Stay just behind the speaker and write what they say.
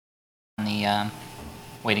the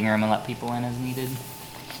waiting room and let people in as needed.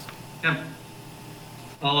 Yeah.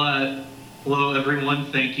 Well, hello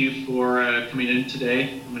everyone. Thank you for coming in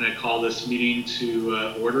today. I'm going to call this meeting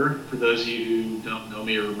to order. For those of you who don't know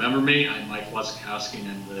me or remember me, I'm Mike Wazakowski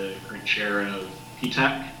and I'm the current chair of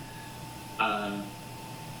PTAC.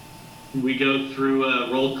 We go through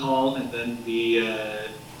a roll call and then the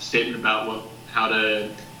statement about how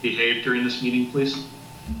to behave during this meeting, please.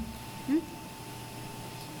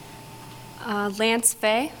 Lance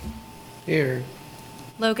Fay. Here.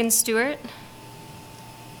 Logan Stewart.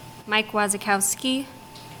 Mike Wazakowski.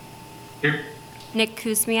 Here. Nick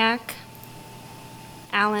Kuzmiak.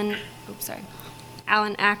 Alan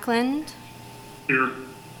Ackland. Here.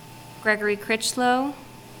 Gregory Critchlow.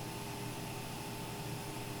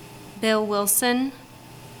 Bill Wilson.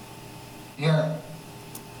 Here.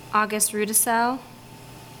 August Rudisell.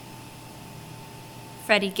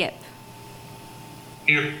 Freddie Gipp.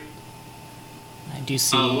 Here. I do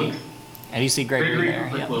see Gregory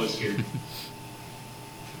there. Yep. Close here.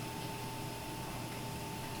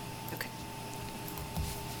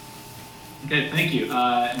 Okay, thank you.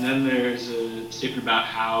 And then there's a statement about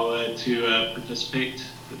how to participate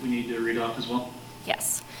that we need to read off as well.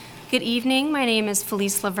 Yes. Good evening. My name is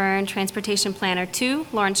Felice Laverne, Transportation Planner 2,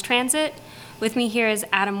 Lawrence Transit. With me here is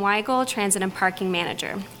Adam Weigel, Transit and Parking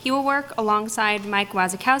Manager. He will work alongside Mike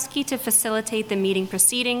Wazakowski to facilitate the meeting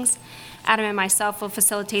proceedings. Adam and myself will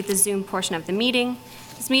facilitate the Zoom portion of the meeting.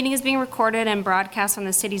 This meeting is being recorded and broadcast on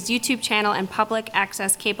the city's YouTube channel and public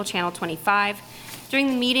access cable channel 25. During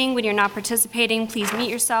the meeting, when you're not participating, please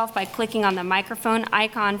mute yourself by clicking on the microphone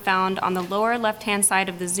icon found on the lower left-hand side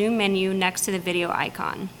of the Zoom menu next to the video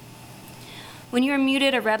icon. When you are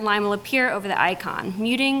muted, a red line will appear over the icon.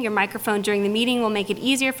 Muting your microphone during the meeting will make it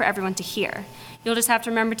easier for everyone to hear. You'll just have to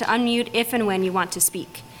remember to unmute if and when you want to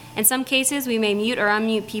speak. In some cases, we may mute or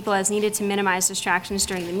unmute people as needed to minimize distractions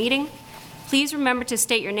during the meeting. Please remember to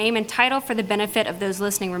state your name and title for the benefit of those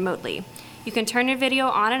listening remotely. You can turn your video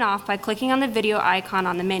on and off by clicking on the video icon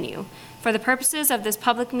on the menu. For the purposes of this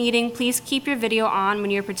public meeting, please keep your video on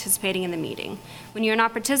when you're participating in the meeting. When you're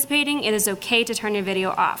not participating, it is okay to turn your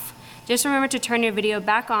video off. Just remember to turn your video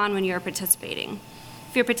back on when you are participating.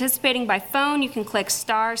 If you're participating by phone, you can click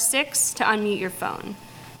 *6 to unmute your phone.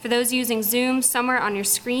 For those using Zoom, somewhere on your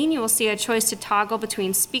screen, you will see a choice to toggle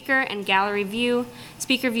between speaker and gallery view.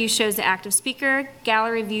 Speaker view shows the active speaker.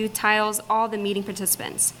 Gallery view tiles all the meeting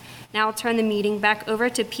participants. Now I'll turn the meeting back over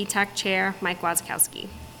to PTAC Chair Mike Wazakowski.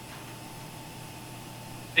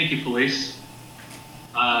 Thank you, Felice.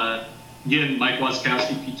 Again, Mike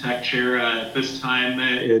Wazakowski, PTAC Chair. At this time,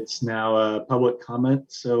 it's now public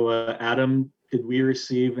comment. So, Adam, did we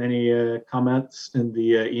receive any comments in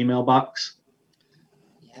the email box?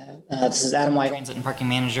 Yeah, this is Adam White. Transit and Parking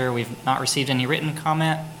Manager. We've not received any written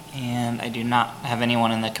comment, and I do not have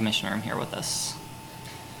anyone in the commission room here with us.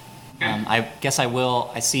 Okay. I guess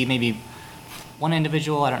I see maybe one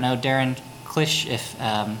individual. I don't know, Darren Klisch, if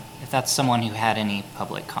that's someone who had any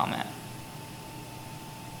public comment.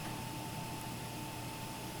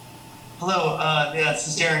 Hello, this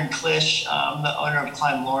is Darren Klisch. I'm the owner of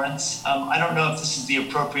Climb Lawrence. I don't know if this is the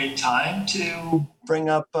appropriate time to bring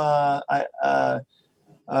up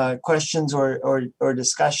questions or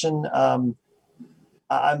discussion.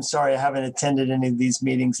 I'm sorry, I haven't attended any of these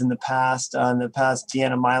meetings in the past. In the past,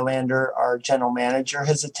 Deanna Mylander, our general manager,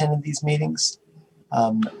 has attended these meetings.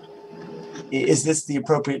 Is this the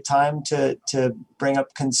appropriate time to bring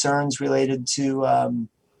up concerns related to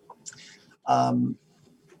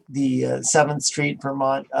the 7th Street,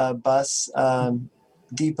 Vermont bus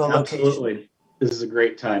depot location? Absolutely. This is a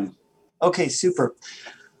great time. Okay, super.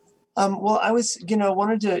 Well, I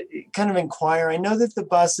wanted to kind of inquire. I know that the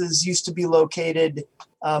buses used to be located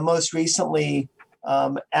most recently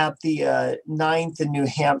at the 9th in New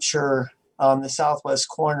Hampshire on the southwest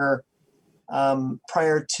corner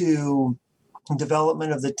prior to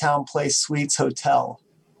development of the Town Place Suites Hotel.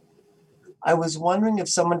 I was wondering if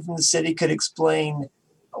someone from the city could explain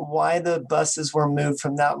why the buses were moved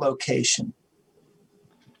from that location.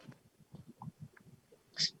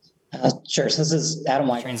 Sure. So this is Adam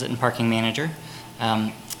White. Transit and Parking Manager.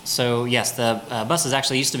 So yes, the buses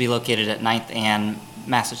actually used to be located at 9th and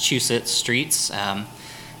Massachusetts Streets.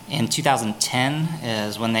 In 2010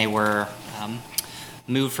 is when they were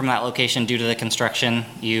moved from that location due to the construction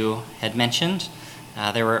you had mentioned.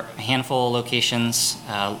 There were a handful of locations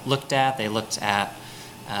looked at. They looked at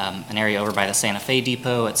an area over by the Santa Fe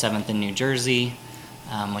Depot at 7th in New Jersey,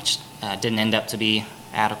 which didn't end up to be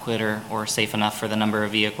adequate or safe enough for the number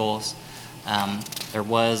of vehicles. There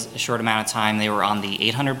was a short amount of time they were on the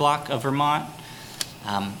 800 block of Vermont.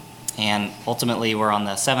 and ultimately we're on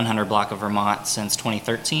the 700 block of Vermont since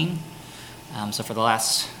 2013. So for the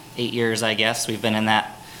last 8 years, I guess, we've been in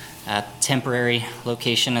that temporary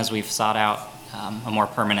location as we've sought out a more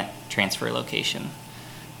permanent transfer location.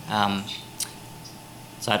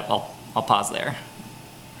 So I'll pause there.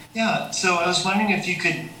 Yeah, so I was wondering if you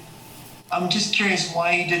could, I'm just curious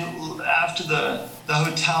why you didn't, after the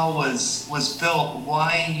hotel was built,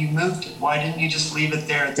 why you moved it? Why didn't you just leave it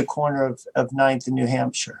there at the corner of 9th and New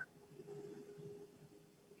Hampshire?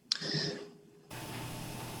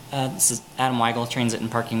 This is Adam Weigel, Transit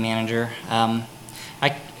and Parking Manager.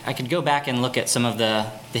 I could go back and look at some of the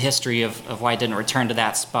history of why I didn't return to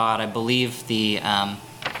that spot. I believe the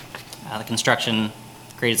construction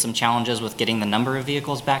created some challenges with getting the number of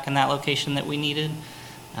vehicles back in that location that we needed.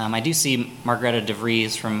 I do see Margreta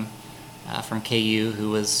DeVries from KU,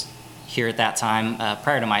 who was here at that time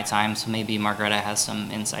prior to my time, so maybe Margreta has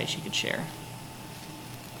some insights she could share.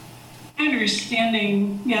 My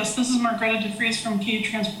understanding, yes, this is Margreta DeVries from KU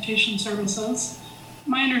Transportation Services.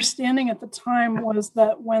 My understanding at the time was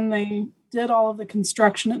that when they did all of the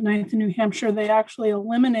construction at 9th and New Hampshire, they actually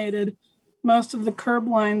eliminated most of the curb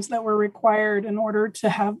lines that were required in order to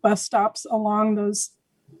have bus stops along those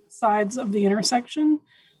sides of the intersection,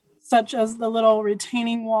 such as the little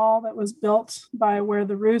retaining wall that was built by where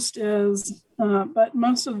the roost is. But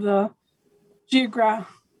most of the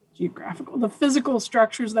the physical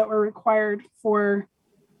structures that were required for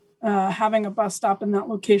having a bus stop in that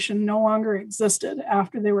location no longer existed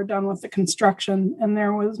after they were done with the construction, and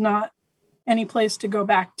there was not any place to go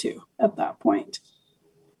back to at that point.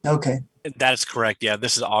 Okay. That is correct. Yeah,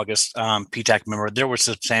 this is August. PTAC member. There was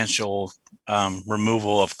substantial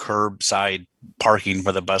removal of curbside parking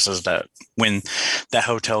for the buses. That when the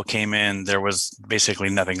hotel came in, there was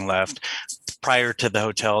basically nothing left. Prior to the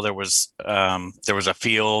hotel, there was a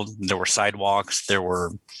field, there were sidewalks, there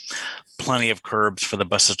were plenty of curbs for the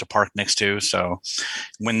buses to park next to. So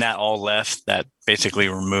when that all left, that basically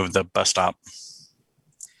removed the bus stop.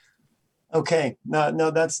 Okay.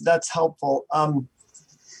 No, that's helpful.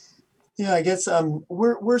 Yeah, I guess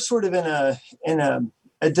we're sort of in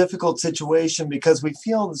a difficult situation because we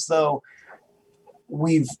feel as though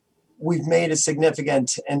we've made a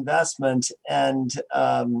significant investment and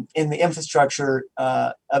in the infrastructure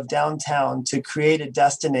of downtown to create a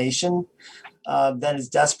destination that is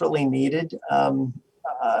desperately needed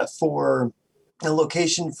for a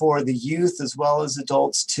location for the youth as well as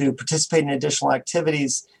adults to participate in additional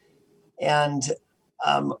activities. And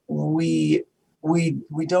we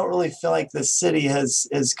don't really feel like the city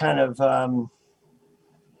has kind of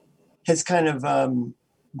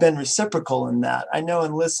been reciprocal in that. I know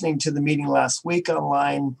in listening to the meeting last week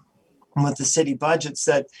online with the city budgets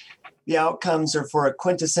that the outcomes are for a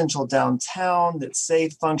quintessential downtown that's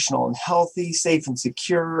safe, functional, and healthy, safe and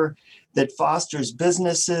secure, that fosters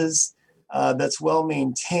businesses, that's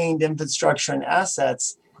well-maintained infrastructure and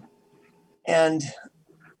assets. And,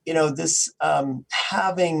 this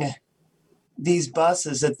having these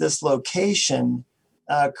buses at this location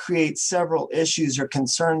creates several issues or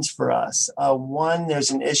concerns for us. One,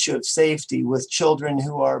 there's an issue of safety with children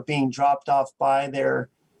who are being dropped off by their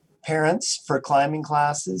parents for climbing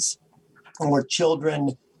classes, or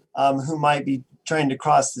children who might be trying to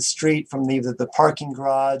cross the street from either the parking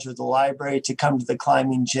garage or the library to come to the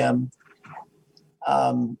climbing gym.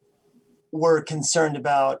 We're concerned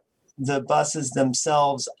about the buses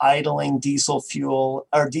themselves idling diesel fuel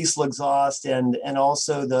or diesel exhaust, and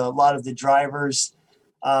also a lot of the drivers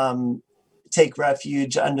take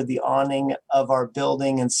refuge under the awning of our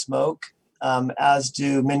building and smoke, as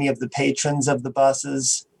do many of the patrons of the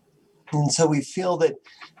buses. And so we feel that,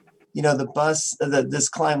 this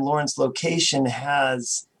Climb Lawrence location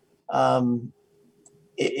has,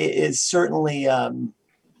 it certainly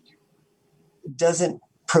doesn't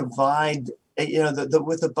provide,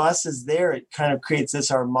 with the buses there, it kind of creates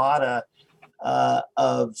this armada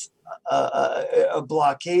of a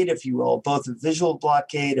blockade, if you will, both a visual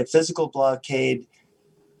blockade, a physical blockade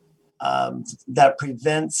that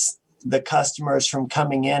prevents the customers from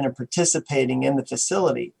coming in and participating in the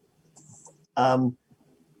facility.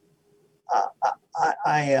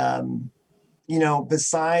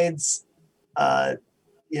 Besides,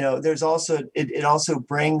 there's also, it also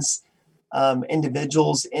brings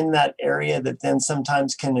individuals in that area that then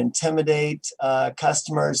sometimes can intimidate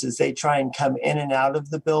customers as they try and come in and out of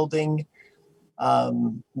the building.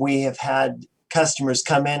 We have had customers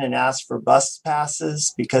come in and ask for bus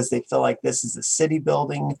passes because they feel like this is a city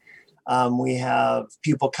building. We have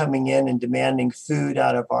people coming in and demanding food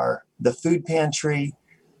out of the food pantry.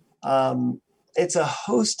 It's a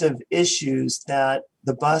host of issues that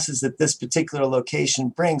the buses that this particular location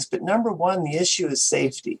brings. But number one, the issue is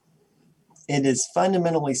safety. It is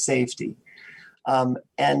fundamentally safety.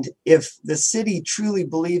 And if the city truly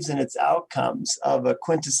believes in its outcomes of a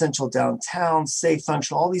quintessential downtown, safe,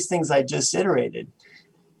 functional, all these things I just iterated,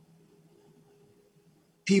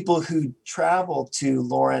 people who travel to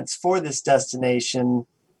Lawrence for this destination,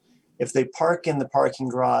 if they park in the parking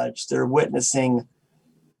garage, they're witnessing,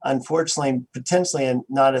 unfortunately, potentially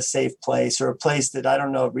not a safe place, or a place that I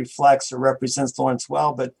don't know reflects or represents Lawrence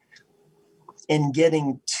well, but in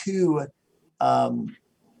getting to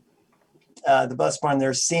the bus barn,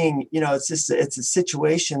 they're seeing, it's a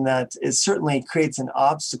situation that certainly creates an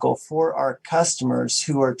obstacle for our customers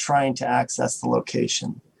who are trying to access the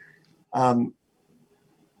location.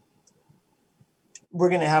 We're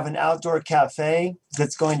going to have an outdoor cafe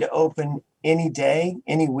that's going to open any day,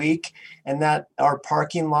 any week, and that our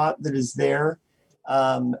parking lot that is there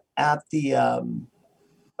at the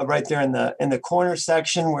right there in the corner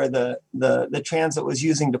section where the transit was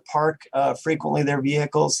using to park frequently their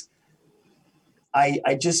vehicles.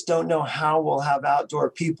 I just don't know how we'll have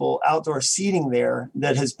outdoor seating there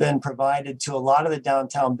that has been provided to a lot of the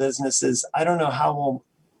downtown businesses. I don't know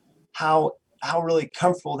how really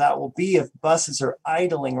comfortable that will be if buses are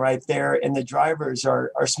idling right there and the drivers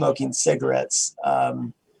are smoking cigarettes.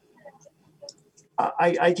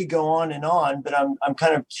 I could go on and on, but I'm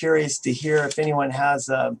kind of curious to hear if anyone has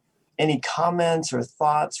any comments or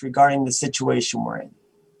thoughts regarding the situation we're in.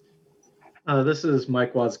 This is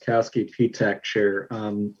Mike Wazakowski, PTAC chair.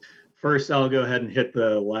 First, I'll go ahead and hit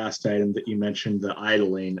the last item that you mentioned, the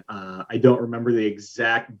idling. I don't remember the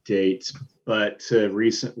exact date, but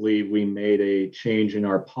recently we made a change in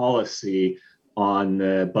our policy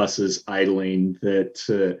on buses idling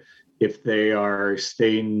that if they are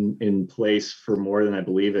staying in place for more than, I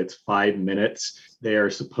believe it's 5 minutes, they are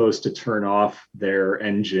supposed to turn off their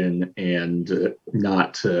engine and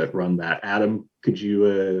not run that. Adam, could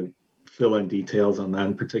you fill in details on that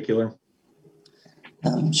in particular?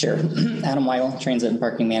 Sure. Adam Weigel, Transit and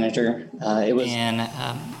Parking Manager. It was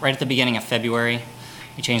right at the beginning of February,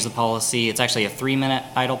 we changed the policy. It's actually a 3-minute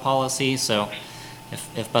idle policy. So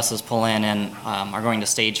if buses pull in and are going to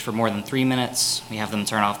stage for more than 3 minutes, we have them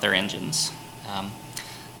turn off their engines.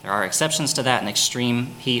 There are exceptions to that in extreme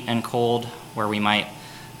heat and cold, where we might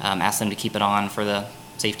ask them to keep it on for the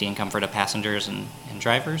safety and comfort of passengers and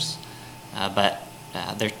drivers. But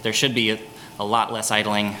there should be a lot less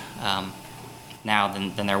idling now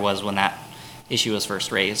than there was when that issue was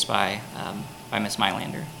first raised by Ms.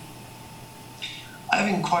 Mylander. I've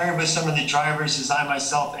inquired with some of the drivers as I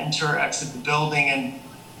myself enter or exit the building,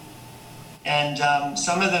 and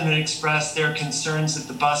some of them had expressed their concerns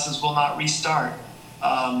that the buses will not restart.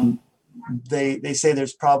 They say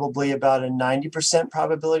there's probably about a 90%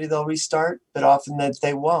 probability they'll restart, but often that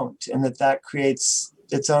they won't, and that creates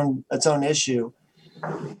its own issue.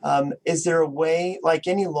 Is there a way, like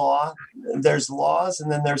any law, there's laws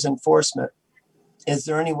and then there's enforcement? Is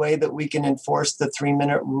there any way that we can enforce the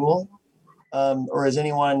 3-minute rule? Or has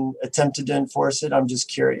anyone attempted to enforce it? I'm just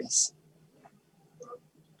curious.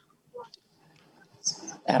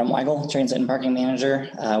 Adam Weigel, Transit and Parking Manager.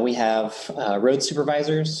 We have road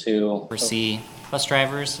supervisors who oversee bus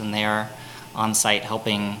drivers, and they are on site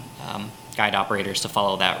helping guide operators to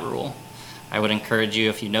follow that rule. I would encourage you,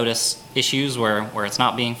 if you notice issues where it's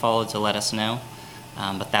not being followed, to let us know.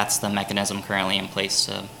 But that's the mechanism currently in place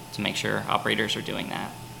to make sure operators are doing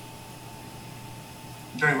that.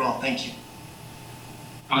 Very well, thank you.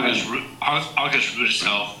 August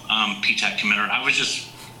Russell, PTAC committer. I was just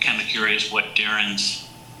kind of curious what Darren's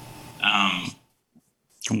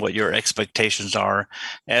what your expectations are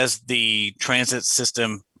as the transit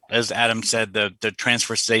system, as Adam said, the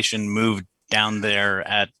transfer station moved down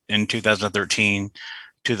there in 2013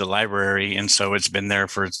 to the library, and so it's been there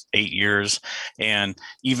for 8 years. And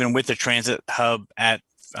even with the transit hub at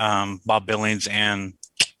Bob Billings and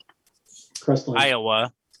Crestline,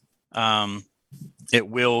 Iowa, it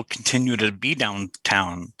will continue to be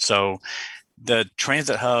downtown. So the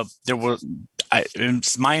transit hub,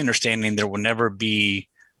 it's my understanding there will never be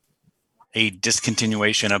a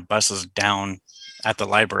discontinuation of buses down at the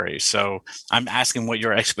library. So I'm asking what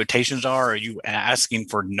your expectations are. Are you asking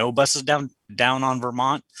for no buses down on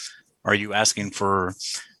Vermont? Are you asking for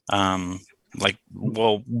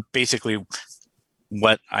basically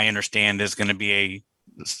what I understand is going to be a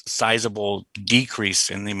sizable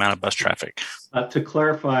decrease in the amount of bus traffic? To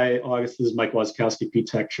clarify, August, this is Mike Wazakowski,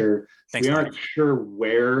 PTAC chair. Thanks, we aren't sure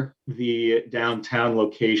where the downtown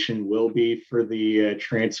location will be for the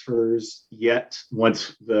transfers yet.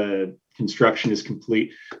 Once the construction is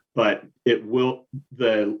complete, but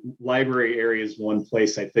the library area is one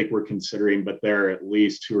place I think we're considering, but there are at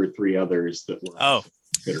least 2 or 3 others that we're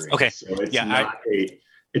considering. Okay. So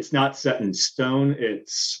it's not set in stone.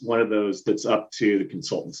 It's one of those that's up to the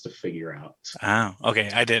consultants to figure out. Oh,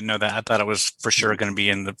 okay. I didn't know that. I thought it was for sure going to be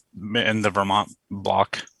in the Vermont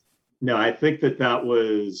block. No, I think that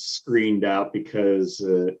was screened out because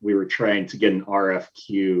we were trying to get an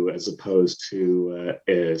RFQ as opposed to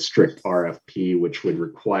a strict RFP, which would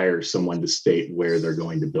require someone to state where they're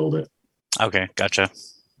going to build it. Okay, gotcha.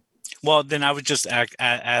 Well, then I would just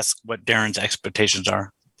ask what Darren's expectations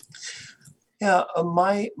are. Yeah,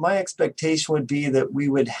 my expectation would be that we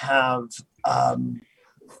would have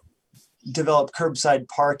developed curbside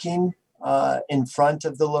parking in front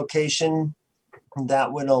of the location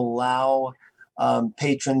that would allow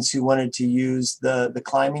patrons who wanted to use the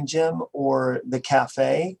climbing gym or the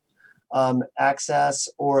cafe access,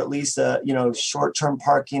 or at least short-term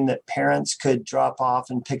parking that parents could drop off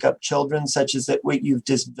and pick up children, such as that what you've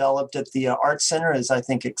developed at the Art Center is, I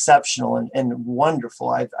think, exceptional and wonderful.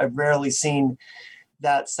 I've rarely seen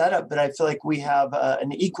that setup, but I feel like we have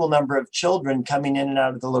an equal number of children coming in and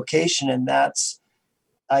out of the location, and that's,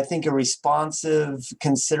 I think, a responsive,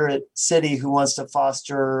 considerate city who wants to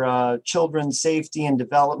foster children's safety and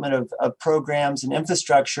development of programs and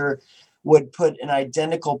infrastructure would put an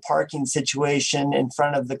identical parking situation in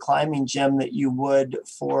front of the climbing gym that you would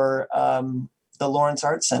for the Lawrence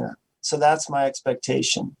Art Center. So that's my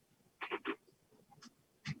expectation.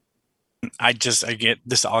 I get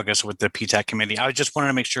this August with the PTAC committee. I just wanted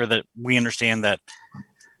to make sure that we understand that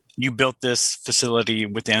you built this facility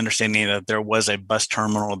with the understanding that there was a bus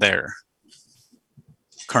terminal there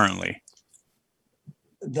currently.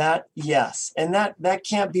 That, yes. And that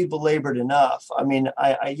can't be belabored enough. I mean,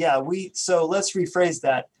 so let's rephrase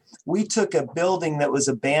that. We took a building that was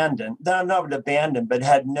abandoned, not abandoned, but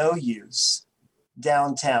had no use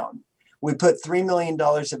downtown. We put $3 million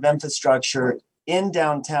of infrastructure in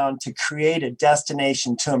downtown to create a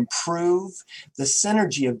destination to improve the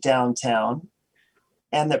synergy of downtown,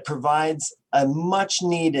 and that provides a much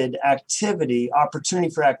needed opportunity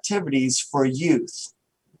for activities for youth.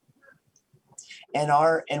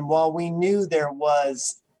 And while we knew there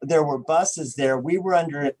were buses there, we were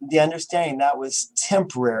under the understanding that was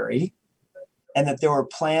temporary and that there were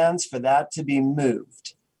plans for that to be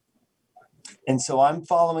moved. And so I'm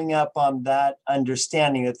following up on that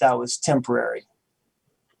understanding that was temporary.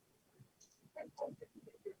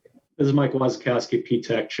 This is Mike Wazakowski,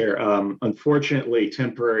 PTAC chair. Unfortunately,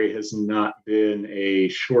 temporary has not been a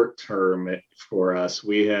short term for us.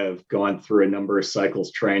 We have gone through a number of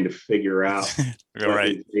cycles trying to figure out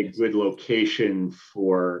right. a good location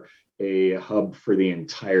for a hub for the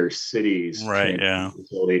entire city's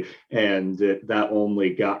facility. And that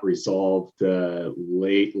only got resolved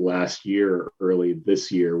late last year, early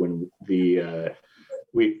this year, when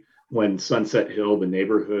when Sunset Hill, the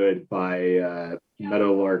neighborhood by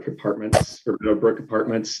Meadowlark Apartments or Meadowbrook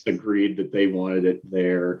Apartments, agreed that they wanted it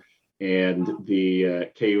there, and the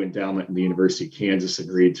KU Endowment and the University of Kansas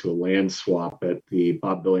agreed to a land swap at the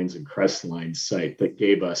Bob Billings and Crestline site that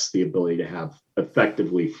gave us the ability to have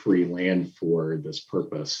effectively free land for this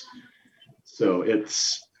purpose. So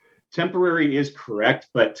it's temporary is correct,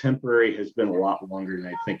 but temporary has been a lot longer than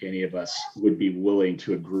I think any of us would be willing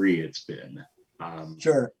to agree it's been.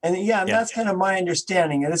 Sure. And that's kind of my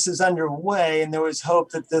understanding. And this is underway, and there was hope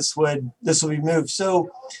that this will be moved. So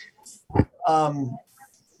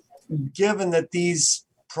given that these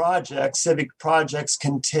civic projects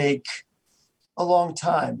can take a long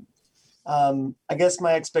time, I guess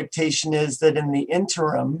my expectation is that in the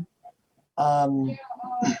interim,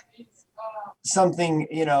 something,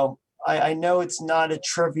 I know it's not a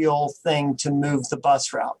trivial thing to move the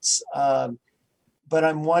bus routes, but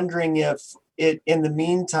I'm wondering if in the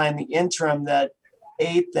meantime, the interim, that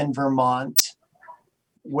 8th in Vermont,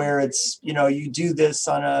 where it's, you do this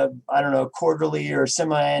on a quarterly or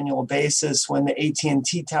semi-annual basis when the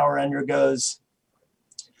AT&T tower undergoes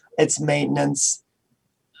its maintenance.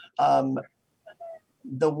 The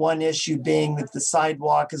one issue being that the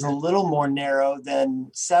sidewalk is a little more narrow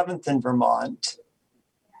than 7th in Vermont,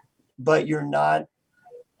 but you're not,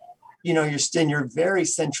 you're very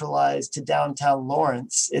centralized to downtown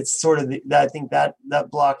Lawrence. It's sort of I think that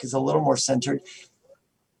block is a little more centered,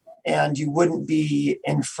 and you wouldn't be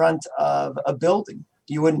in front of a building.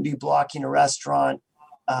 You wouldn't be blocking a restaurant.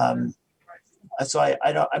 So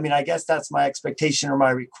I guess that's my expectation or my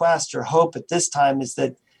request or hope at this time, is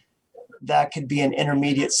that could be an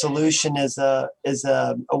intermediate solution as a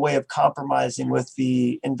way of compromising with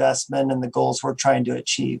the investment and the goals we're trying to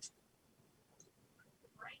achieve.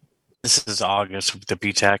 This is August with the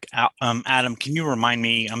PTAC. Adam, can you remind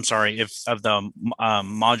me, I'm sorry, if of the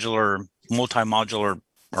multi-modular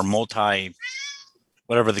or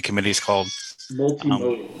whatever the committee is called?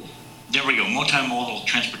 Multimodal. There we go. Multimodal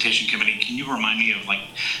Transportation Committee. Can you remind me of like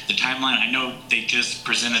the timeline? I know they just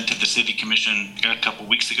presented to the City Commission a couple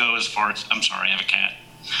weeks ago as far as, I'm sorry, I have a cat.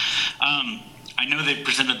 I know they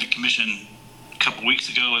presented the commission a couple weeks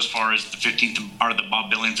ago as far as the 15th part of the Bob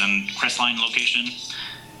Billings and Crestline location.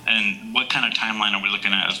 And what kind of timeline are we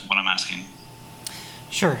looking at is what I'm asking.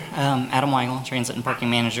 Sure. Adam Weigel, Transit and Parking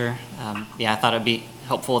Manager. I thought it'd be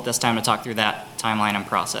helpful at this time to talk through that timeline and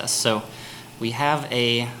process. So we have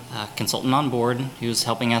a consultant on board who's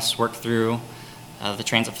helping us work through the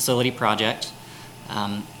transit facility project.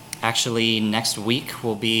 Actually, next week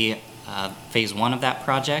will be phase one of that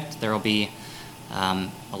project. There will be a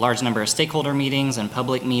large number of stakeholder meetings and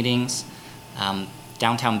public meetings.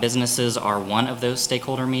 Downtown businesses are one of those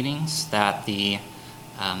stakeholder meetings that the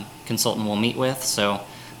consultant will meet with. So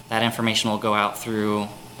that information will go out through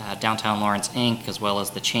Downtown Lawrence Inc., as well as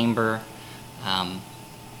the Chamber,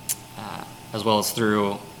 as well as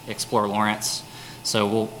through Explore Lawrence.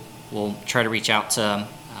 So we'll try to reach out to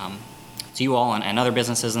you all and other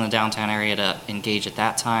businesses in the downtown area to engage at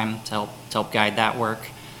that time to help guide that work.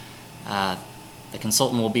 The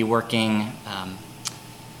consultant will be working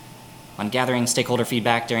on gathering stakeholder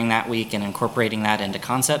feedback during that week and incorporating that into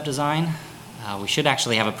concept design. We should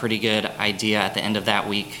actually have a pretty good idea at the end of that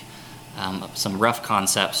week of some rough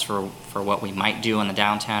concepts for what we might do in the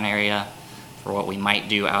downtown area, for what we might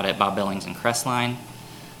do out at Bob Billings and Crestline.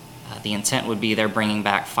 The intent would be they're bringing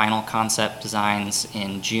back final concept designs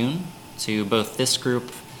in June to both this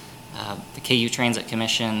group, the KU Transit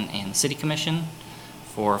Commission, and the City Commission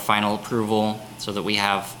for final approval, so that we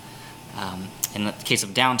have, in the case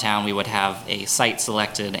of downtown, we would have a site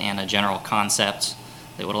selected and a general concept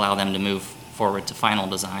that would allow them to move forward to final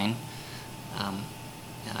design.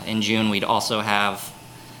 In June, we'd also have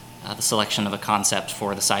the selection of a concept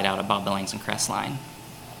for the site out at Bob Billings and Crestline.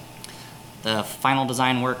 The final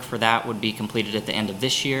design work for that would be completed at the end of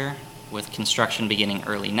this year, with construction beginning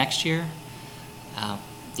early next year.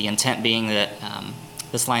 The intent being that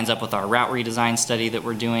this lines up with our route redesign study that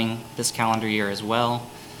we're doing this calendar year as well.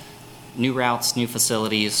 New routes, new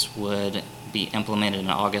facilities would be implemented in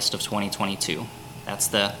August of 2022. That's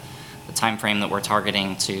the time frame that we're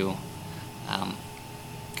targeting to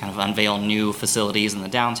kind of unveil new facilities in the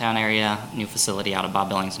downtown area, new facility out of Bob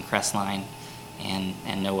Billings and Crestline,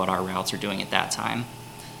 and know what our routes are doing at that time.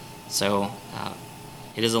 So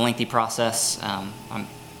it is a lengthy process,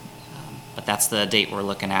 but that's the date we're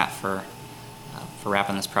looking at for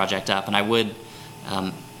wrapping this project up. And I would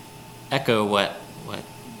echo what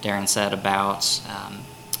Darren said about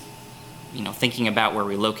thinking about where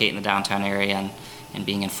we locate in the downtown area and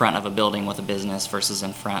being in front of a building with a business versus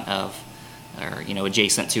in front of or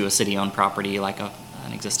adjacent to a city-owned property like an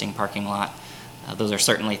existing parking lot. Those are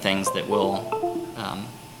certainly things that we'll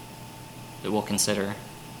consider.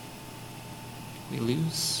 We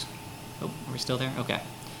lose? Oh, are we still there? Okay.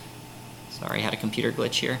 Sorry, I had a computer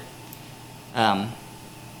glitch here.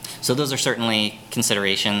 So those are certainly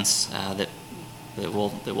considerations that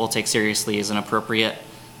we'll take seriously as an appropriate,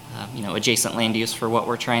 adjacent land use for what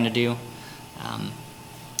we're trying to do.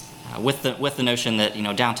 With the notion that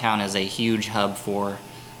downtown is a huge hub for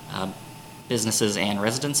businesses and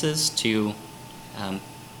residences, two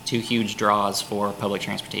huge draws for public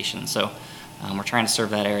transportation. So we're trying to serve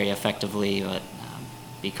that area effectively, but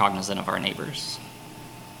be cognizant of our neighbors.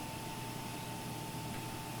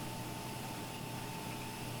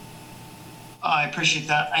 I appreciate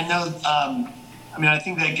that. I know, I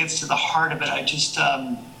think that gets to the heart of it. I just,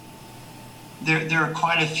 there are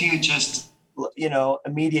quite a few just,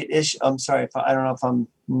 immediate issues. I'm sorry if I don't know if I'm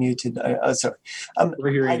muted. Sorry.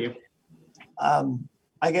 We're hearing you.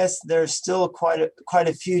 I guess there's still quite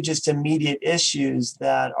a few just immediate issues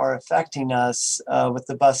that are affecting us with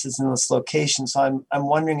the buses in this location. So I'm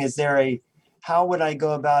wondering, how would I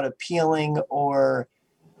go about appealing or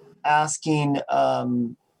asking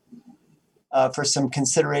for some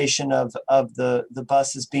consideration of the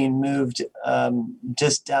buses being moved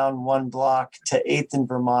just down one block to 8th and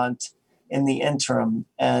Vermont in the interim,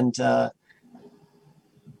 and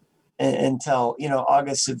until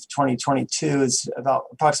August of 2022 is about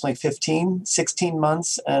approximately 16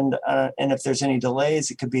 months, and if there's any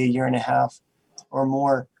delays, it could be a year and a half or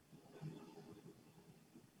more.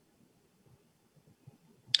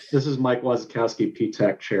 This is Mike Wazakowski,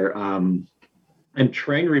 PTAC chair. I'm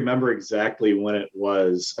trying to remember exactly when it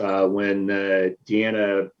was when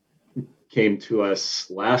Deanna came to us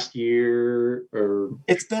last year, or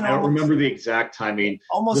It's been I don't almost, remember the exact timing.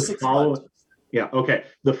 almost The 6 follow- months. Yeah, okay.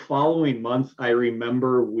 The following month, I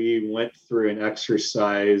remember we went through an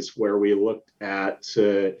exercise where we looked at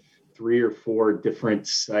 3 or 4 different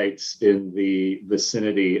sites in the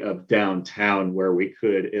vicinity of downtown where we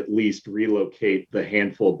could at least relocate the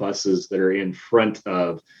handful of buses that are in front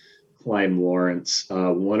of Climb Lawrence.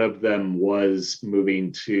 One of them was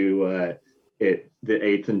moving to the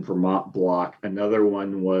 8th and Vermont block. Another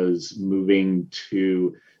one was moving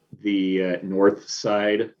to the north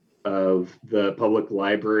side of the public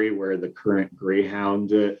library where the current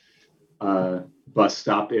Greyhound bus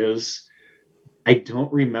stop is. I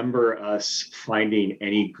don't remember us finding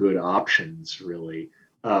any good options, really.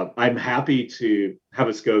 I'm happy to have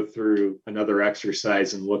us go through another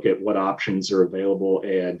exercise and look at what options are available,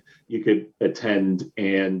 and you could attend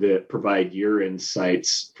and provide your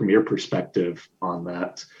insights from your perspective on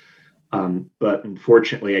that. But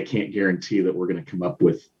unfortunately, I can't guarantee that we're going to come up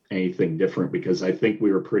with anything different because I think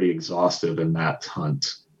we were pretty exhaustive in that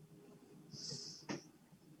hunt.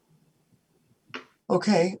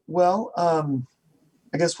 Okay, well,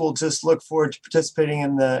 I guess we'll just look forward to participating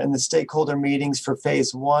in the stakeholder meetings for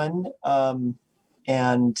phase 1,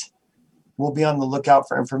 and we'll be on the lookout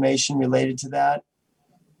for information related to that.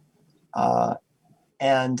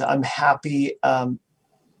 And I'm happy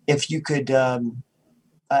if you could,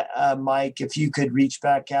 Mike, if you could reach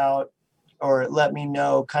back out or let me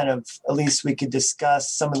know, kind of, at least we could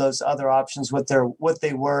discuss some of those other options, what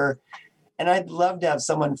they were. And I'd love to have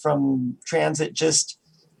someone from transit just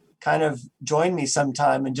kind of join me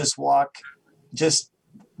sometime and just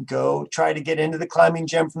go try to get into the climbing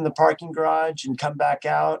gym from the parking garage and come back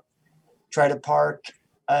out, try to park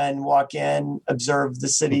and walk in, observe the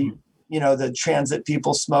city, the transit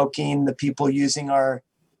people smoking, the people using our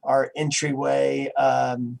entryway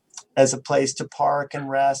as a place to park and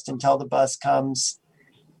rest until the bus comes.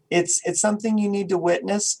 It's something you need to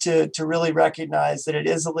witness to really recognize that it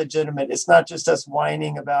is a legitimate. It's not just us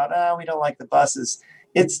whining about, we don't like the buses.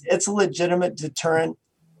 It's a legitimate deterrent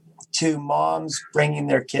to moms bringing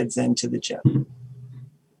their kids into the gym.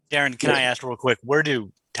 Darren, can I ask real quick,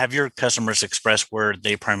 have your customers expressed where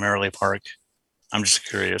they primarily park? I'm just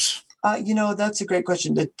curious. That's a great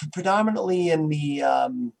question. Predominantly in the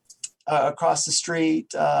across the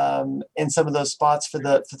street, in some of those spots for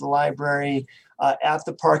the library, at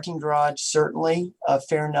the parking garage, certainly a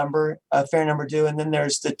fair number do. And then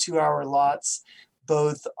there's the 2-hour lots,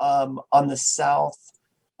 both on the south,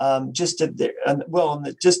 just to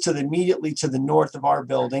the immediately to the north of our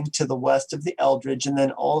building, to the west of the Eldridge, and then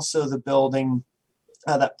also the building,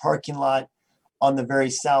 that parking lot on the very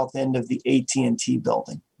south end of the AT&T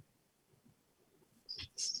building.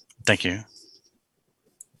 Thank you.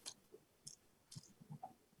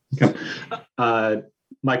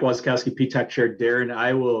 Mike Wasikowski, PTAC Chair. Darren,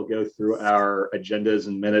 I will go through our agendas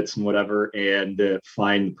and minutes and whatever and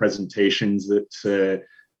find presentations that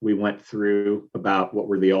we went through about what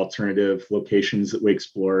were the alternative locations that we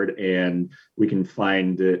explored, and we can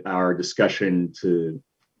find our discussion to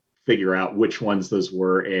figure out which ones those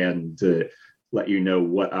were and let you know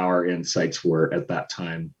what our insights were at that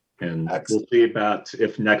time. And Excellent. We'll see about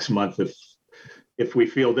if next month, if we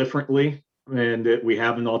feel differently and we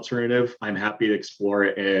have an alternative, I'm happy to explore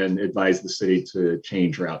it and advise the city to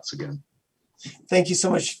change routes again. Thank you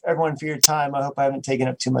so much, everyone, for your time. I hope I haven't taken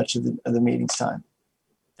up too much of the meeting's time.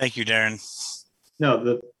 Thank you, Darren.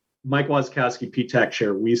 No, Mike Wasikowski, PTAC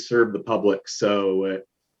Chair, we serve the public. So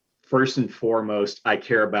first and foremost, I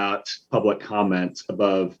care about public comment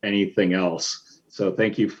above anything else. So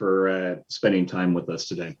thank you for spending time with us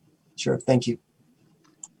today. Sure, thank you.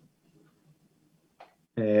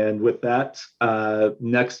 And with that,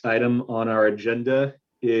 next item on our agenda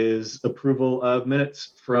is approval of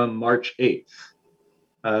minutes from March 8th.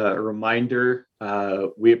 A reminder,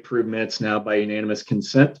 we approve minutes now by unanimous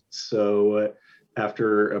consent. So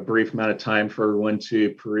after a brief amount of time for everyone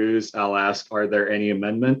to peruse, I'll ask, are there any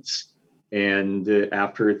amendments? And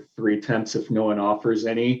after 3 attempts, if no one offers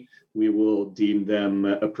any, we will deem them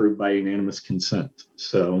approved by unanimous consent.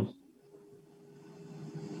 So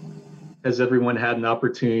has everyone had an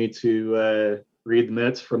opportunity to read the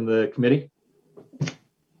minutes from the committee?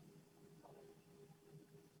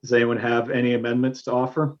 Does anyone have any amendments to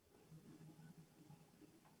offer?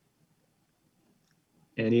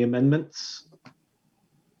 Any amendments?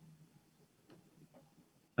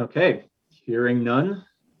 Okay, hearing none,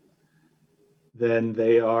 then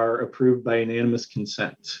they are approved by unanimous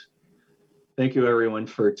consent. Thank you, everyone,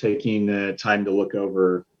 for taking time to look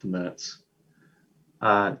over the minutes.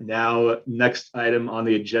 Now, next item on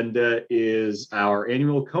the agenda is our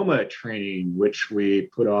annual COMA training, which we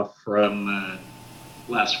put off from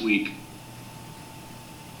last week.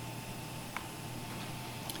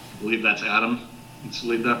 I believe that's Adam. Let's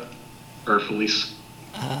lead that, or Felice.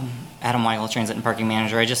 Adam Weigel, Transit and Parking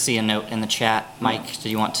Manager. I just see a note in the chat. Mike, do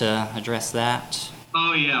you want to address that?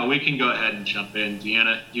 Oh yeah, we can go ahead and jump in.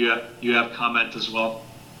 Deanna, you have comment as well?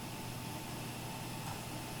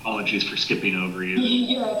 Apologies for skipping over you.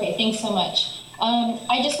 You're okay. Thanks so much.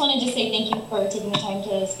 I just wanted to say thank you for taking the time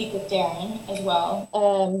to speak with Darren as well.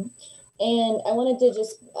 And I wanted to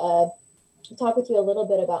just talk with you a little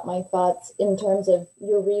bit about my thoughts in terms of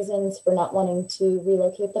your reasons for not wanting to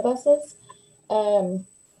relocate the buses. I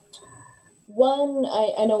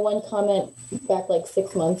know one comment back like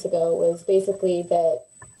 6 months ago was basically that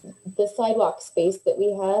the sidewalk space that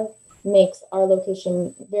we have makes our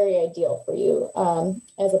location very ideal for you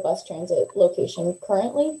as a bus transit location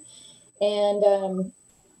currently. And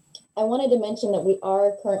I wanted to mention that we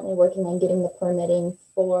are currently working on getting the permitting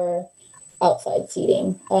for outside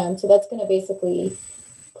seating. So that's going to basically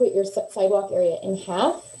put your sidewalk area in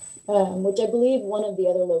half, which I believe one of the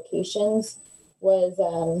other locations was,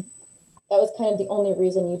 that was kind of the only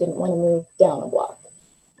reason you didn't want to move down a block,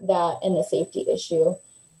 that and the safety issue.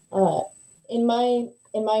 In my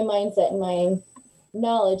mindset and my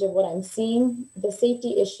knowledge of what I'm seeing, the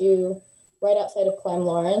safety issue right outside of Clem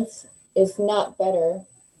Lawrence is not better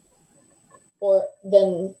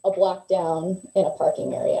than a block down in a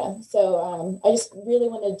parking area. So I just really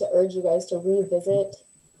wanted to urge you guys to revisit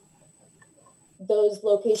those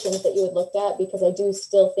locations that you had looked at, because I do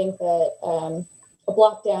still think that a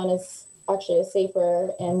block down is actually a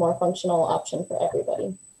safer and more functional option for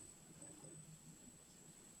everybody.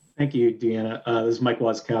 Thank you, Deanna. This is Mike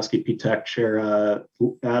Wazkowski, PTAC Chair.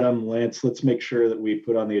 Adam, Lance, let's make sure that we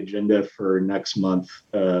put on the agenda for next month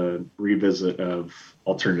revisit of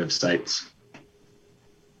alternative sites.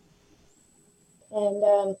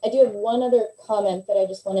 And I do have one other comment that I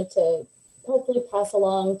just wanted to hopefully pass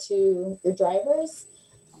along to your drivers.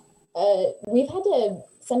 We've had to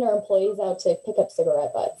send our employees out to pick up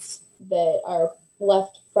cigarette butts that are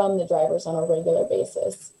left from the drivers on a regular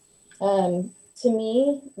basis. To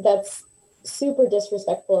me, that's super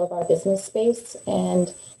disrespectful of our business space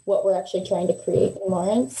and what we're actually trying to create in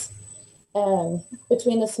Lawrence.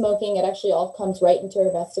 Between the smoking, it actually all comes right into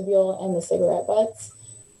our vestibule, and the cigarette butts.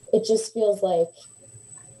 It just feels like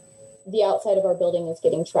the outside of our building is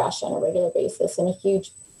getting trashed on a regular basis. And a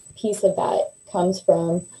huge piece of that comes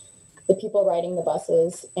from the people riding the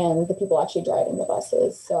buses and the people actually driving the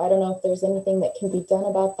buses. So I don't know if there's anything that can be done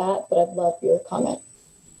about that, but I'd love your comment.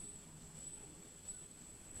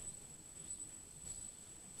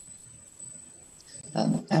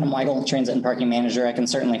 Adam Weigel, Transit and Parking Manager. I can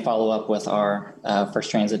certainly follow up with our First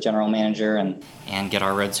Transit General Manager and get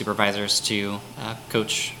our road supervisors to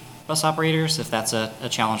coach bus operators if that's a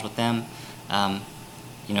challenge with them.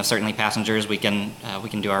 Certainly passengers, we can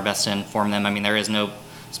do our best to inform them. I mean, there is no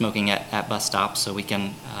smoking at bus stops, so we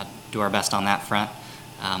can do our best on that front.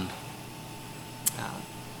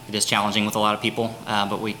 It is challenging with a lot of people,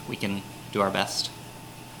 but we can do our best.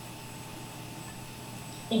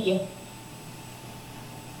 Thank you.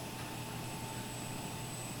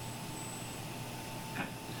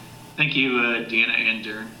 Thank you, Deanna and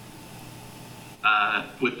Darren.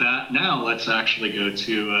 With that, now let's actually go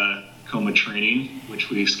to COMA training, which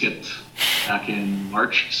we skipped back in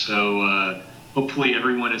March. So hopefully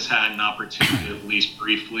everyone has had an opportunity to at least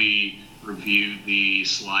briefly review the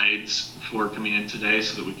slides before coming in today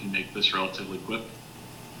so that we can make this relatively quick.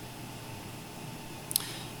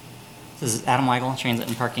 This is Adam Weigel, Transit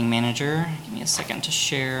and Parking Manager. Give me a second to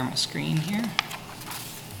share my screen here.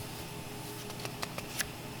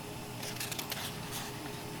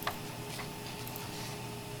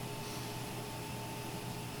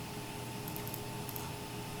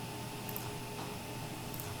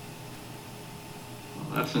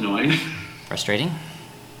 That's annoying. Frustrating.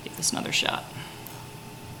 Give this another shot.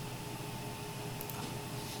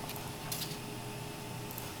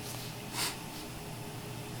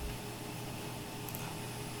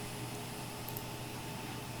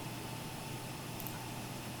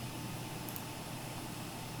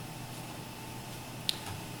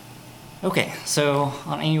 Okay, so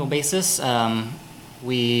on an annual basis,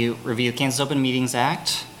 we review the Kansas Open Meetings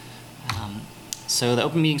Act. So the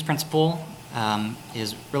open meetings principle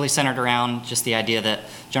is really centered around just the idea that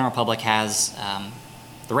general public has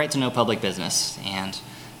the right to know public business and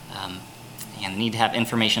need to have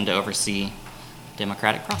information to oversee the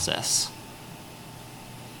democratic process.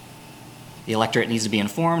 The electorate needs to be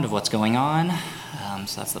informed of what's going on,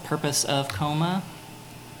 so that's the purpose of COMA.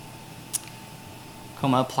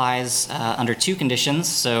 COMA applies under two conditions.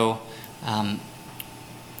 So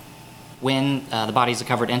when the body is a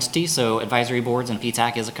covered entity, so advisory boards and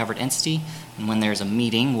PTAC is a covered entity, and when there's a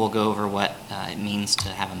meeting, we'll go over what it means to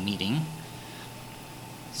have a meeting.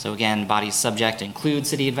 So again, bodies subject include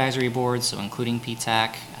city advisory boards, so including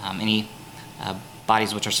PTAC, any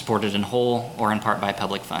bodies which are supported in whole or in part by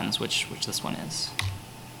public funds, which this one is.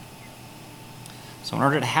 So in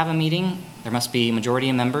order to have a meeting, there must be a majority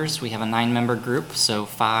of members. We have a 9-member group, so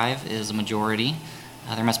 5 is a majority.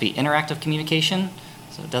 There must be interactive communication,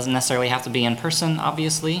 so it doesn't necessarily have to be in person,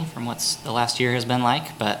 obviously, from what the last year has been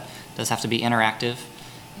like, but it does have to be interactive,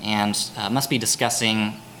 and must be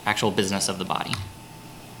discussing actual business of the body.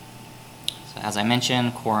 So as I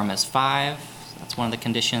mentioned, quorum is 5, so that's one of the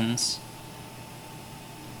conditions.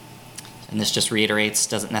 And this just reiterates,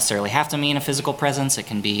 doesn't necessarily have to mean a physical presence. It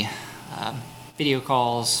can be video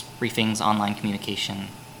calls, briefings, online communication.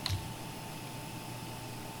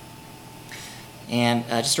 And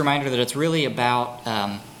just a reminder that it's really about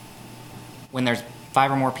when there's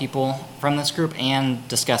 5 or more people from this group and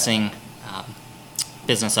discussing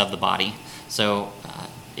business of the body. So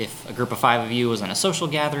if a group of 5 of you was in a social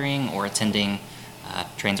gathering or attending a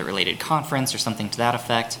transit-related conference or something to that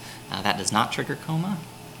effect, that does not trigger COMA.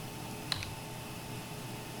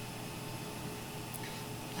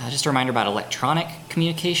 Just a reminder about electronic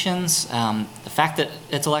communications. The fact that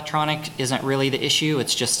it's electronic isn't really the issue.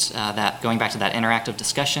 It's just that going back to that interactive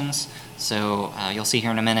discussions. So you'll see here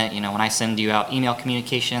in a minute, when I send you out email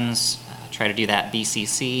communications, try to do that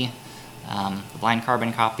BCC, the blind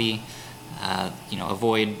carbon copy.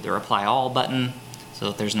 Avoid the reply all button so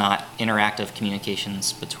that there's not interactive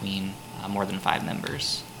communications between more than 5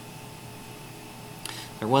 members.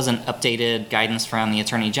 There was an updated guidance from the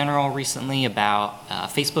Attorney General recently about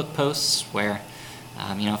Facebook posts where,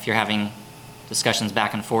 if you're having discussions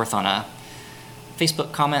back and forth on a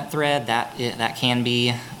Facebook comment thread, that can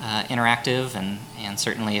be interactive, and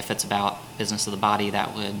certainly if it's about business of the body,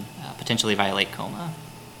 that would potentially violate COMA.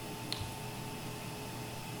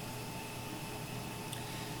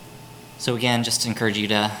 So again, just to encourage you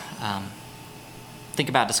to think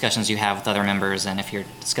about discussions you have with other members, and if you're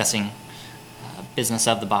discussing business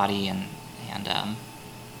of the body, and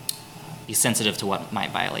be sensitive to what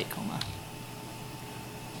might violate COMA.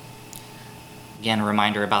 Again, a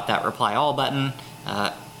reminder about that reply all button.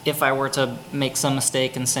 If I were to make some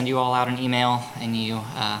mistake and send you all out an email and you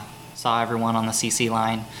saw everyone on the CC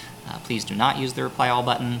line, please do not use the reply all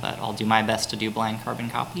button, but I'll do my best to do blind carbon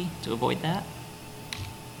copy to avoid that.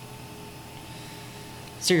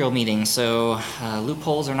 Serial meetings, so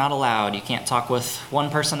loopholes are not allowed. You can't talk with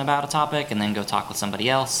one person about a topic and then go talk with somebody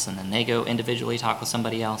else, and then they go individually talk with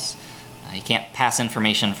somebody else. You can't pass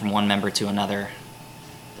information from one member to another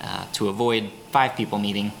to avoid 5 people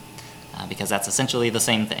meeting, because that's essentially the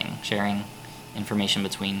same thing, sharing information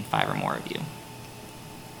between 5 or more of you.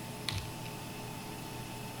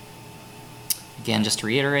 Again, just to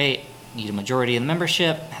reiterate, need a majority of the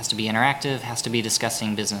membership, has to be interactive, has to be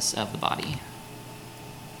discussing business of the body.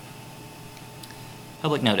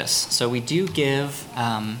 Public notice. So we do give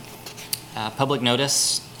public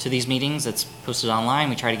notice to these meetings. It's posted online.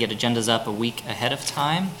 We try to get agendas up a week ahead of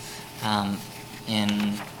time.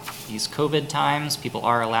 In these COVID times, people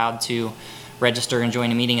are allowed to register and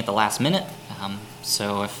join a meeting at the last minute.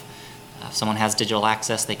 So if someone has digital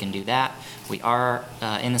access, they can do that. We are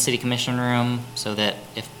in the City Commission room so that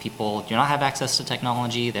if people do not have access to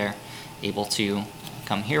technology, they're able to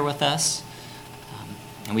come here with us.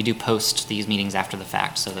 And we do post these meetings after the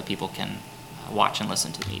fact so that people can watch and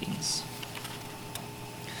listen to the meetings.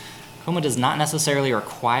 COMA does not necessarily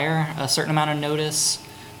require a certain amount of notice.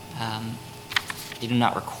 They do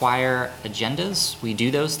not require agendas. We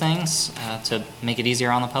do those things to make it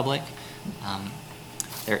easier on the public.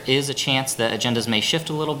 There is a chance that agendas may shift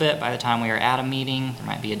a little bit by the time we are at a meeting. There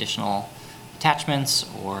might be additional attachments,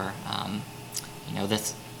 or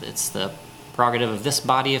it's the prerogative of this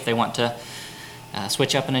body if they want to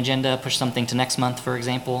switch up an agenda, push something to next month, for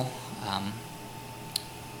example.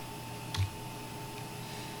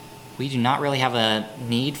 We do not really have a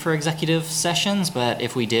need for executive sessions, but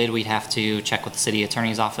if we did, we'd have to check with the city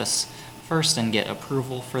attorney's office first and get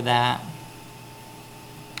approval for that.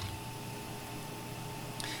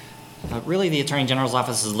 Really, the Attorney General's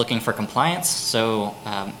office is looking for compliance, so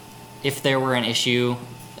if there were an issue,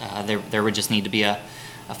 there would just need to be a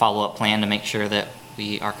follow-up plan to make sure that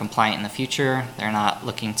we are compliant in the future. They're not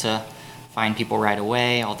looking to fine people right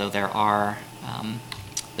away, although there are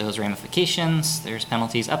those ramifications. There's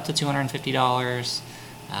penalties up to $250.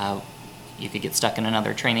 You could get stuck in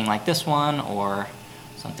another training like this one or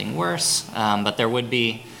something worse, but there would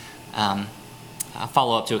be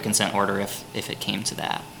follow up to a consent order if it came to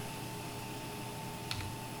that.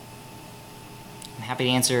 I'm happy to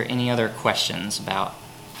answer any other questions about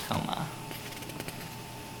COMA.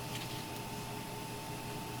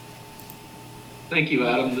 Thank you,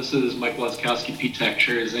 Adam. This is Mike Wasikowski, PTAC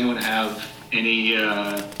Chair. Does anyone have any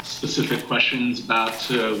specific questions about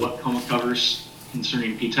what COMA covers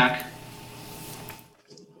concerning PTAC?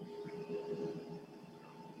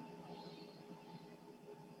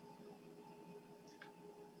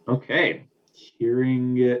 Okay,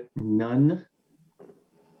 hearing none.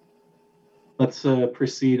 Let's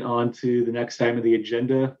proceed on to the next item of the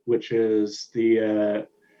agenda, which is the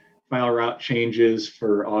final route changes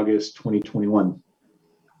for August 2021.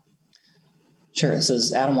 Sure. This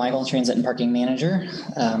is Adam Weigel, Transit and Parking Manager.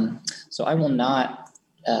 So I will not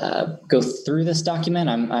go through this document.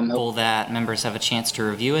 I'm hopeful that members have a chance to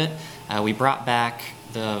review it. We brought back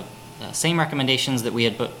the same recommendations that we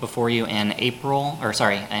had put before you in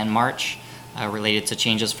in March, related to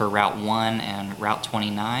changes for Route 1 and Route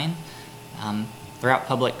 29. Throughout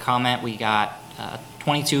public comment, we got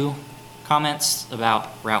 22 comments about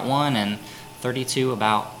Route 1 and 32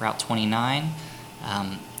 about Route 29,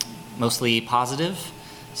 mostly positive.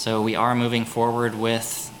 So we are moving forward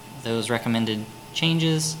with those recommended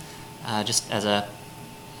changes. Just as a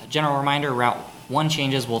general reminder, Route 1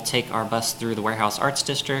 changes will take our bus through the Warehouse Arts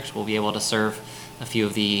District. We'll be able to serve a few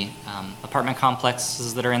of the apartment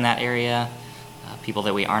complexes that are in that area, people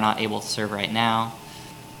that we are not able to serve right now.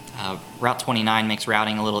 Route 29 makes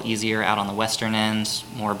routing a little easier out on the western end,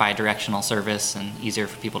 more bi-directional service and easier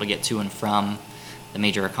for people to get to and from the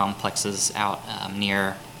major complexes out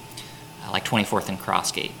near like 24th and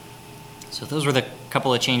Crossgate. So those were the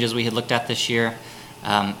couple of changes we had looked at this year.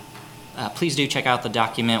 Please do check out the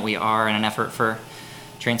document. We are in an effort for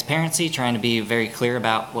transparency, trying to be very clear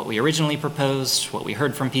about what we originally proposed, what we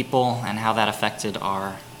heard from people, and how that affected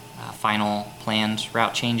our final planned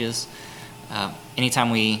route changes.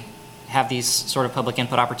 Anytime we have these sort of public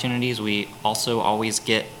input opportunities, we also always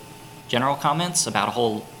get general comments about a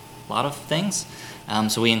whole lot of things.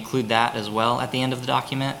 So we include that as well at the end of the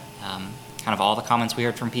document, kind of all the comments we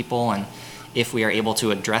heard from people, and if we are able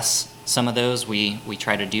to address some of those, we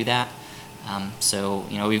try to do that. So,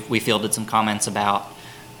 you know, we fielded some comments about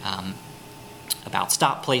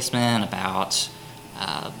stop placement, about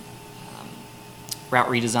route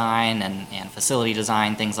redesign and facility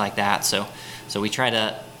design, things like that. So we try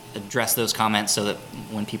to address those comments so that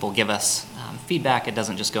when people give us feedback, it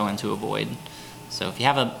doesn't just go into a void. So if you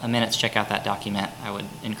have a minute to check out that document, I would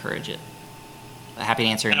encourage it. Happy to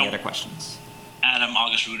answer any other questions. Adam,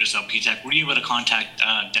 August Rudis, PTAC, were you able to contact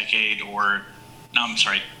Decade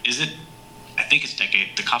I think it's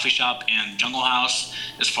Decade, the coffee shop and Jungle House,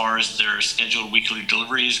 as far as their scheduled weekly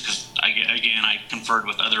deliveries? Because I conferred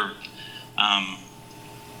with other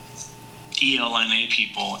ELNA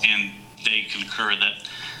people, and they concur that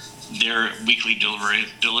their weekly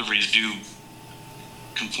deliveries do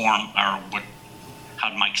conform, or how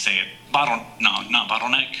did Mike say it? Not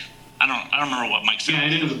bottleneck. I don't remember what Mike said. Yeah,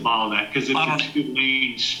 it is a bottleneck because it's a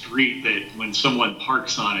two-lane street that when someone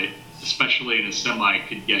parks on it, especially in a semi,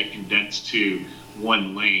 could get condensed to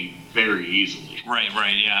one lane very easily. Right,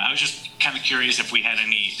 yeah. I was just kind of curious if we had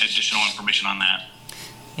any additional information on that.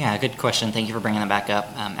 Yeah, good question. Thank you for bringing that back up.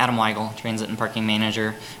 Adam Weigel, Transit and Parking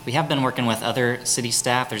Manager. We have been working with other city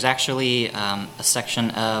staff. There's actually a section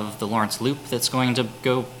of the Lawrence Loop that's going to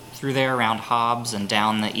go through there around Hobbs and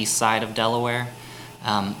down the east side of Delaware.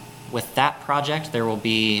 With that project, there will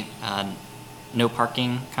be no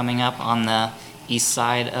parking coming up on the east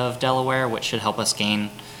side of Delaware, which should help us gain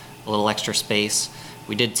a little extra space.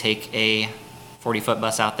 We did take a 40-foot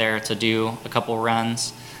bus out there to do a couple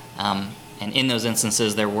runs. And in those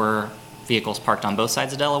instances, there were vehicles parked on both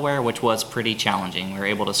sides of Delaware, which was pretty challenging. We were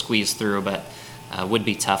able to squeeze through, but would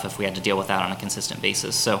be tough if we had to deal with that on a consistent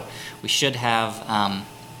basis. So we should have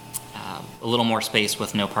a little more space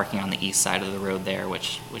with no parking on the east side of the road there,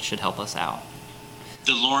 which should help us out.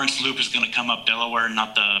 The Lawrence Loop is going to come up Delaware,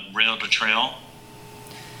 not the rail to trail?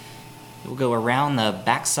 We'll go around the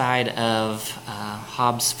backside of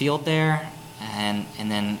Hobbs Field there, and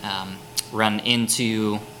then run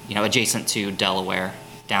into, adjacent to Delaware,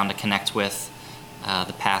 down to connect with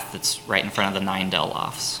the path that's right in front of the 9 Del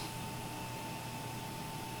lofts.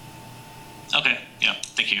 Okay, yeah,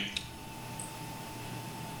 thank you.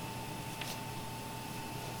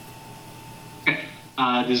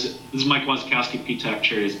 This is Mike Wasikowski, PTAC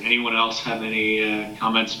Chair. Does anyone else have any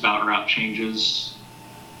comments about route changes?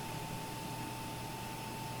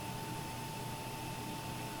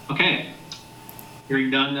 Okay. Hearing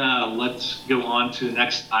none, let's go on to the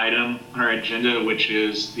next item on our agenda, which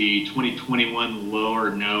is the 2021 Low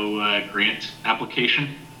or No grant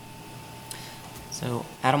application. So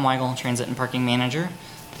Adam Weigel, Transit and Parking Manager.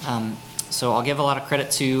 So I'll give a lot of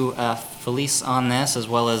credit to Felice on this, as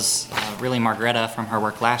well as really Margreta from her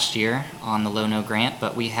work last year on the Low No grant,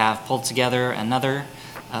 but we have pulled together another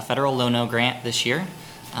federal Low No grant this year.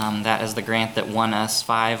 That is the grant that won us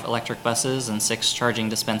 5 electric buses and 6 charging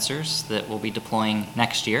dispensers that we'll be deploying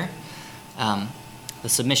next year. The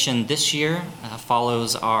submission this year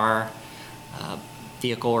follows our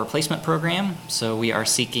vehicle replacement program. So we are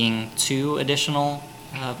seeking 2 additional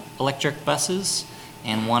electric buses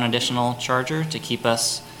and 1 additional charger to keep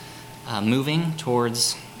us moving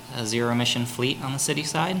towards a zero emission fleet on the city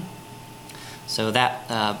side. So that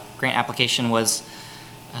grant application was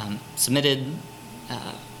submitted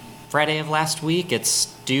Friday of last week. It's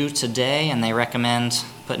due today, and they recommend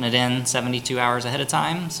putting it in 72 hours ahead of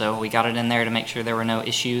time. So we got it in there to make sure there were no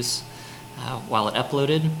issues while it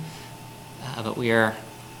uploaded. But we are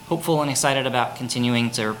hopeful and excited about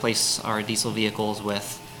continuing to replace our diesel vehicles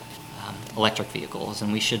with electric vehicles.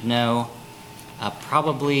 And we should know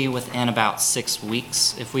probably within about 6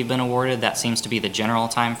 weeks if we've been awarded. That seems to be the general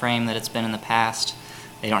time frame that it's been in the past.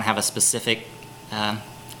 They don't have a specific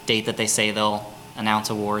date that they say they'll announce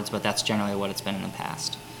awards, but that's generally what it's been in the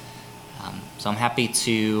past. So I'm happy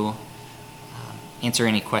to answer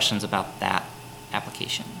any questions about that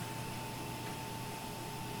application.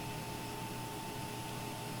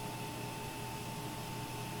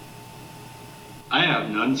 I have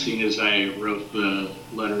none, seeing as I wrote the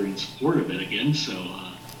letter in support of it again. So,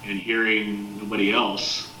 and hearing nobody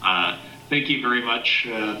else, thank you very much,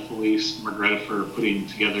 Felice, Margreta, for putting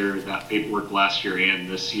together that paperwork last year and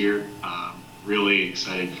this year. Really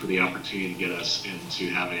excited for the opportunity to get us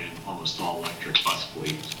into having almost all electric bus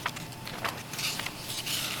fleet.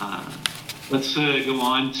 Let's go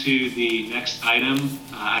on to the next item.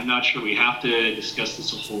 I'm not sure we have to discuss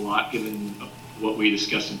this a whole lot given what we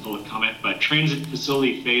discussed in public comment, but transit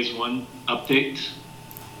facility phase 1 update.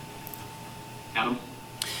 Adam?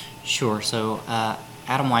 Sure. So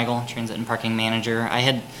Adam Weigel, Transit and Parking Manager. I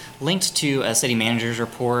had linked to a city manager's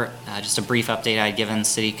report, just a brief update I'd given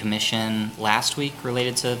City Commission last week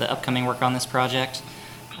related to the upcoming work on this project.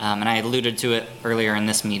 And I alluded to it earlier in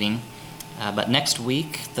this meeting. But next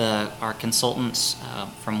week, our consultants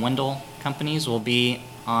from Wendell Companies will be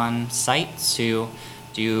on site to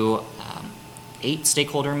do 8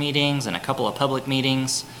 stakeholder meetings and a couple of public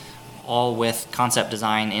meetings, all with concept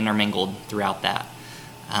design intermingled throughout that.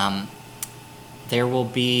 There will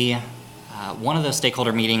be one of those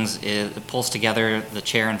stakeholder meetings pulls together the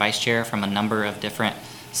chair and vice chair from a number of different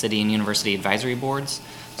city and university advisory boards.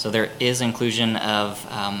 So there is inclusion of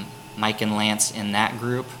Mike and Lance in that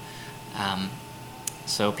group.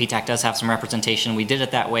 So PTAC does have some representation. We did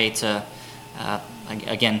it that way to,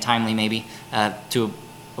 again, timely maybe, to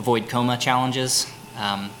avoid coma challenges.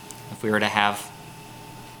 If we were to have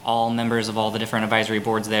all members of all the different advisory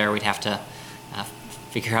boards there, we'd have to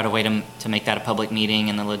figure out a way to make that a public meeting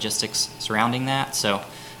and the logistics surrounding that. So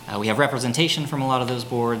we have representation from a lot of those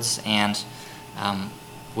boards, and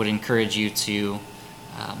would encourage you to,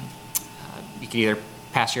 you could either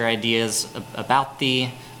pass your ideas about the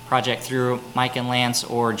project through Mike and Lance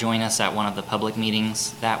or join us at one of the public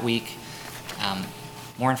meetings that week.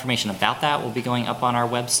 More information about that will be going up on our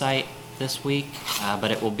website this week,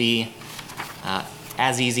 but it will be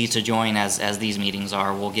as easy to join as these meetings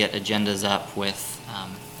are. We'll get agendas up with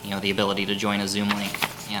the ability to join a Zoom link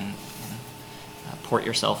and port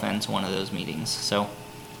yourself into one of those meetings. So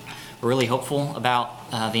we're really hopeful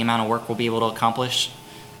about the amount of work we'll be able to accomplish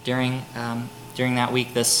during that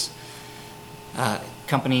week. This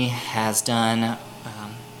company has done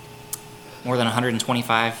more than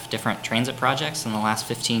 125 different transit projects in the last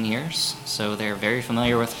 15 years. So they're very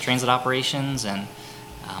familiar with transit operations and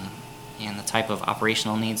the type of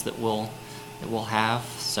operational needs that we'll have.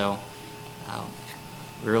 So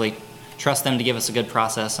we really trust them to give us a good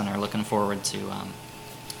process and are looking forward to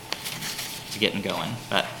getting going.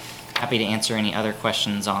 But happy to answer any other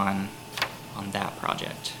questions on that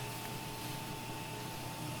project.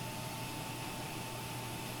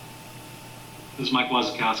 This is Mike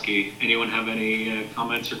Wazakowski. Anyone have any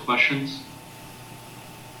comments or questions?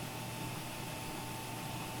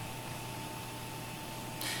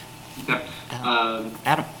 Okay.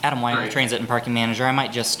 Adam Weigel, right. Transit and Parking Manager. I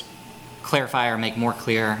might just clarify or make more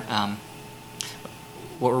clear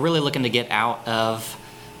what we're really looking to get out of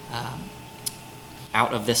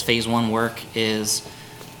this phase 1 work is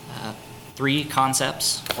 3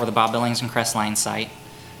 concepts for the Bob Billings and Crestline site,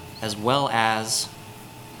 as well as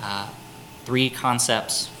 3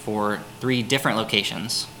 concepts for 3 different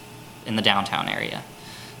locations in the downtown area.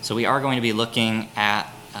 So we are going to be looking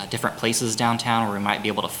at different places downtown where we might be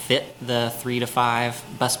able to fit the 3 to 5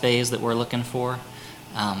 bus bays that we're looking for.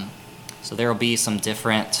 So there will be some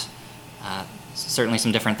different, certainly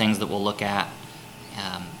some different things that we'll look at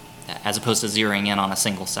as opposed to zeroing in on a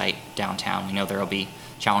single site downtown. We know there will be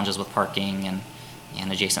challenges with parking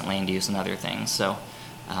and adjacent land use and other things. So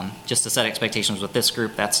just to set expectations with this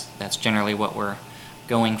group, that's generally what we're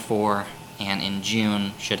going for, and in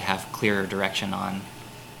June should have clearer direction on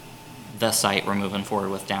the site we're moving forward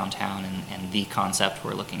with downtown and the concept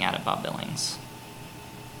we're looking at Bob Billings.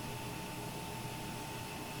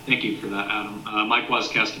 Thank you for that, Adam. Mike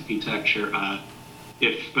Wazkowski, PTAC Chair.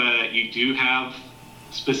 If you do have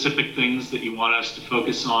specific things that you want us to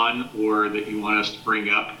focus on or that you want us to bring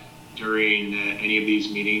up during any of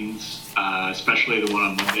these meetings, especially the one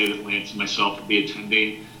on Monday that Lance and myself will be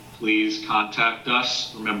attending, please contact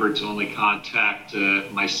us. Remember to only contact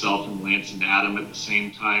myself and Lance and Adam at the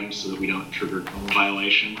same time so that we don't trigger a code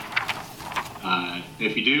violation.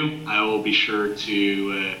 If you do, I will be sure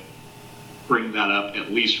to bring that up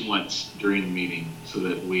at least once during the meeting so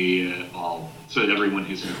that so that everyone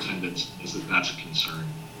who's in attendance knows that that's a concern.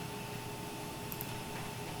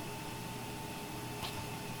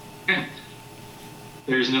 Okay.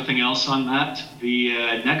 There's nothing else on that. The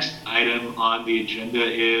next item on the agenda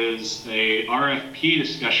is a RFP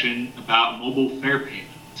discussion about mobile fare payment.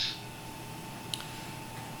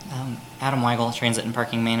 Adam Weigel, Transit and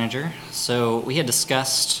Parking Manager. So we had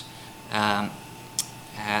discussed at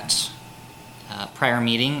a prior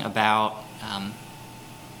meeting about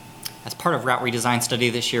as part of route redesign study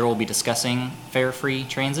this year, we'll be discussing fare-free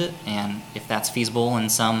transit and if that's feasible in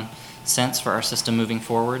some sense for our system moving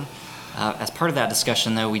forward. As part of that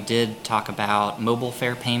discussion, though, we did talk about mobile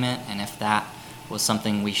fare payment and if that was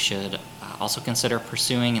something we should also consider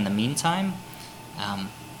pursuing in the meantime.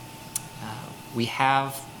 We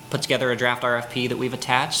have put together a draft RFP that we've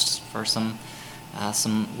attached for some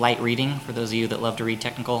light reading for those of you that love to read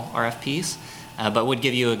technical RFPs. But would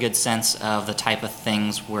give you a good sense of the type of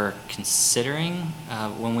things we're considering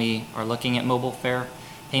when we are looking at mobile fare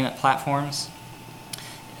payment platforms.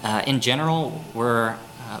 In general,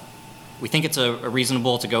 we think it's a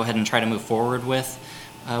reasonable to go ahead and try to move forward with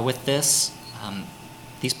this.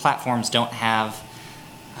 These platforms don't have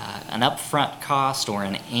an upfront cost or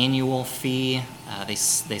an annual fee. They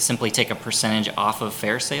simply take a percentage off of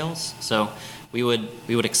fare sales. So we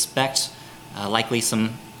would expect likely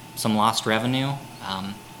some lost revenue,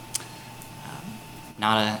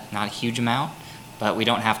 not a huge amount, but we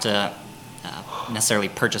don't have to necessarily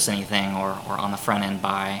purchase anything or on the front end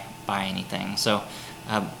buy anything. So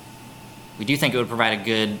we do think it would provide a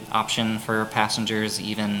good option for passengers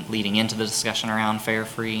even leading into the discussion around fare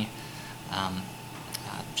free,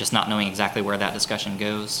 just not knowing exactly where that discussion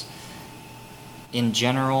goes. In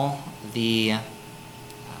general, the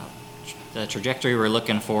trajectory we're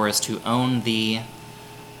looking for is to own the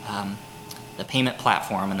payment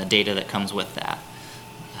platform and the data that comes with that,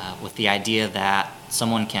 with the idea that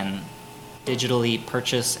someone can digitally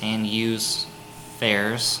purchase and use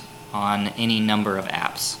fares on any number of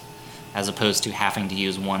apps, as opposed to having to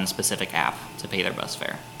use one specific app to pay their bus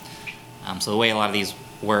fare. So the way a lot of these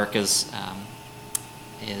work is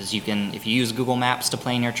you can, if you use Google Maps to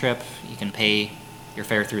plan your trip, you can pay your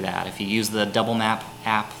fare through that. If you use the Double Map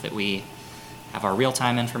app that we have our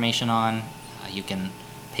real-time information on, you can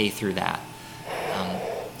pay through that.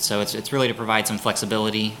 So it's really to provide some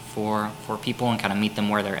flexibility for people and kind of meet them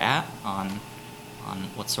where they're at on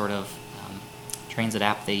what sort of transit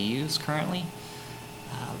app they use currently.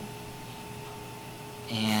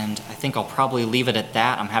 And I think I'll probably leave it at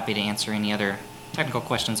that. I'm happy to answer any other technical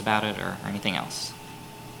questions about it or anything else.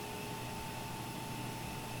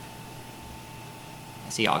 I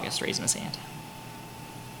see August raising his hand.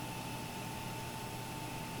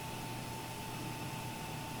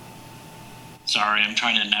 Sorry, I'm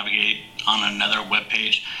trying to navigate on another web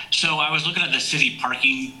page. So I was looking at the city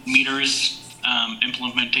parking meters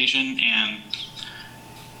implementation, and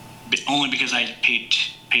only because I pay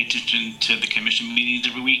attention to the commission meetings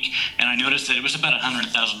every week, and I noticed that it was about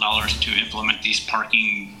 $100,000 to implement these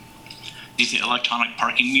electronic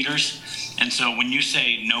parking meters. And so when you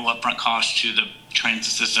say no upfront cost to the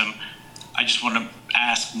transit system, I just want to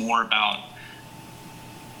ask more about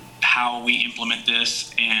how we implement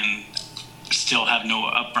this and still have no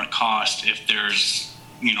upfront cost if there's,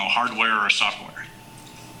 hardware or software.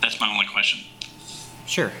 That's my only question.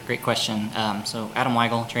 Sure, great question. So Adam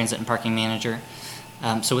Weigel, Transit and Parking Manager.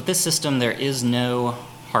 So with this system, there is no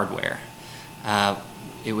hardware.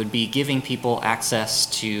 It would be giving people access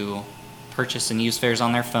to purchase and use fares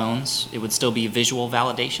on their phones. It would still be visual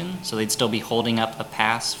validation, so they'd still be holding up a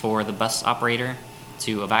pass for the bus operator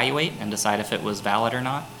to evaluate and decide if it was valid or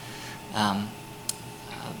not.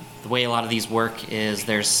 The way a lot of these work is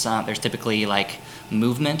there's typically like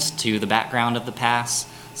movement to the background of the pass,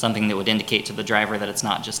 something that would indicate to the driver that it's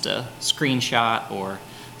not just a screenshot or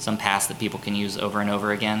some pass that people can use over and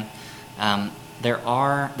over again.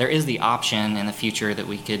 There is the option in the future that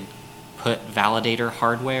we could put validator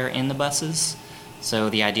hardware in the buses.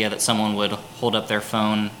 So the idea that someone would hold up their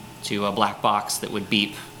phone to a black box that would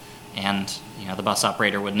beep, and the bus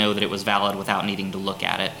operator would know that it was valid without needing to look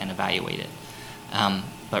at it and evaluate it.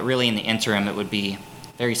 But really in the interim, it would be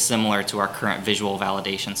very similar to our current visual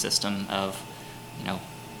validation system of,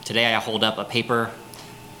 today I hold up a paper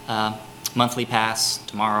monthly pass,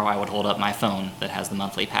 tomorrow I would hold up my phone that has the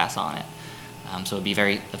monthly pass on it. So it would be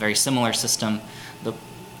a very similar system. The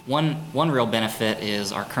one real benefit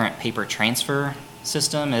is our current paper transfer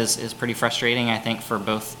system is pretty frustrating, I think, for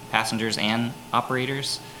both passengers and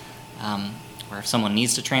operators. Where if someone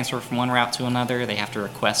needs to transfer from one route to another, they have to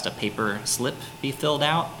request a paper slip be filled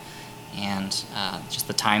out, and just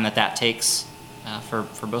the time that takes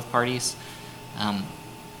for both parties.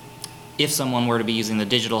 If someone were to be using the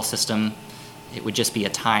digital system, it would just be a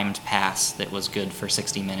timed pass that was good for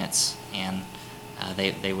 60 minutes, and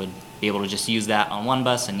they would be able to just use that on one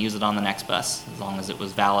bus and use it on the next bus, as long as it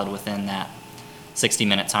was valid within that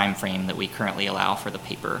 60-minute time frame that we currently allow for the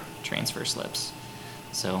paper transfer slips.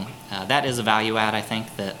 So that is a value add, I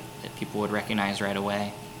think, that people would recognize right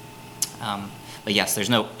away. But yes, there's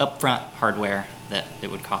no upfront hardware that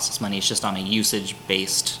it would cost us money. It's just on a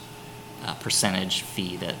usage-based percentage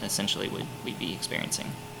fee that essentially we'd be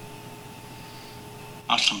experiencing.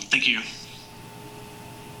 Awesome. Thank you.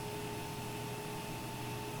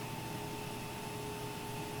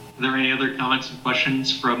 Are there any other comments and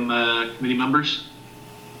questions from committee members?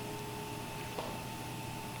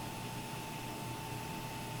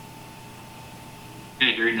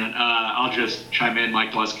 Okay, hearing none. I'll just chime in.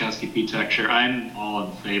 Mike Wasikowski, PTAC Chair. I'm all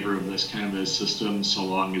in favor of this kind of a system, so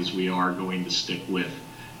long as we are going to stick with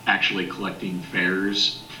actually collecting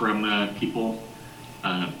fares from people.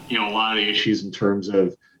 A lot of the issues in terms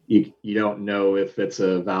of you don't know if it's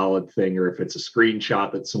a valid thing or if it's a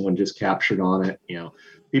screenshot that someone just captured on it.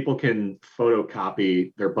 People can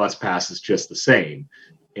photocopy their bus passes just the same,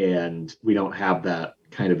 and we don't have that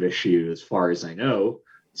kind of issue as far as I know.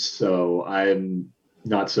 So I'm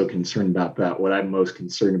not so concerned about that. What I'm most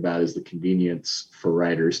concerned about is the convenience for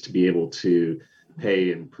riders to be able to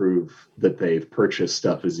pay and prove that they've purchased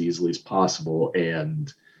stuff as easily as possible.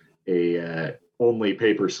 And a only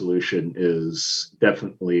paper solution is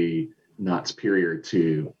definitely not superior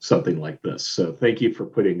to something like this. So thank you for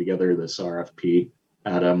putting together this RFP,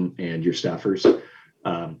 Adam, and your staffers.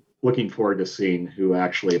 Looking forward to seeing who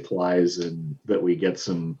actually applies and that we get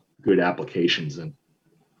some good applications in.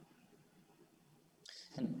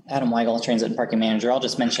 Adam Weigel, Transit and Parking Manager. I'll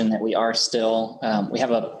just mention that we are still, we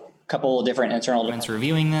have a couple of different internal departments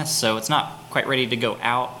reviewing this, so it's not quite ready to go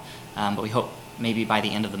out, but we hope maybe by the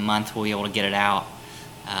end of the month we'll be able to get it out.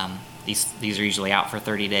 These are usually out for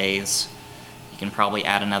 30 days. You can probably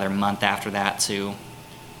add another month after that to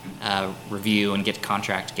review and get the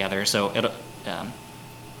contract together. So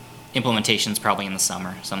implementation's probably in the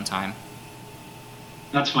summer sometime.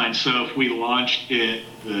 That's fine. So if we launched it,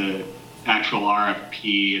 the actual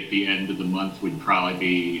RFP at the end of the month would probably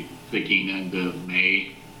be thinking end of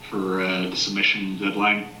May for the submission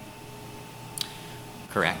deadline.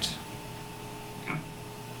 Correct. Okay. All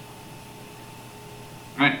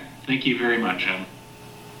right. Thank you very much, Adam.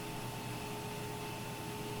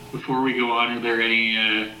 Before we go on, are there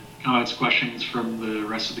any comments, questions from the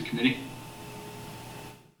rest of the committee?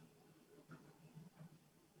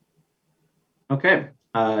 Okay.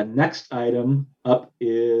 Next item up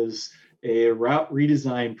is a route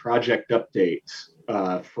redesign project update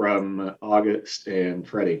from August and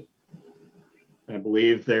Freddie. I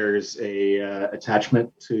believe there's a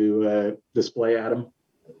attachment to display, Adam.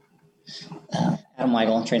 Adam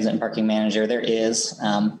Weigel, Transit and Parking Manager. There is,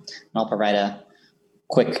 and I'll provide a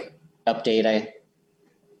quick update. I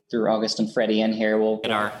threw August and Freddie in here. We'll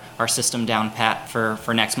get our system down pat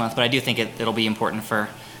for next month, but I do think it'll be important for,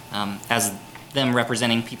 as them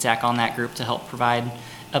representing PTAC on that group, to help provide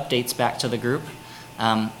updates back to the group.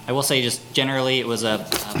 I will say just generally it was a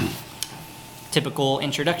typical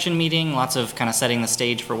introduction meeting, lots of kind of setting the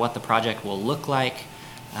stage for what the project will look like.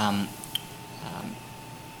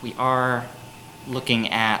 We are looking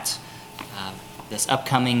at this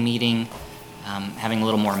upcoming meeting having a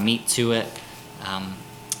little more meat to it.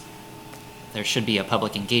 There should be a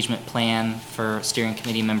public engagement plan for steering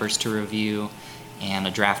committee members to review and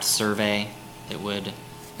a draft survey that would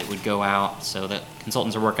go out. So the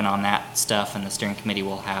consultants are working on that stuff, and the steering committee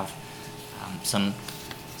will have some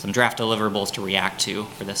draft deliverables to react to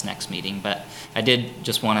for this next meeting. But I did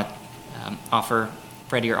just want to offer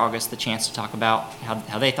Freddie or August the chance to talk about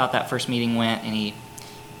how they thought that first meeting went, any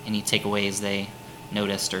takeaways they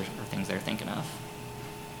noticed or things they're thinking of.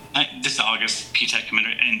 This is August, PTAC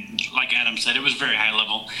committee, and like Adam said, it was very high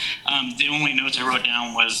level. The only notes I wrote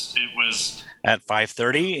down was it was at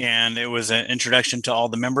 5:30, and it was an introduction to all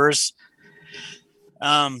the members.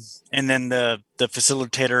 And then the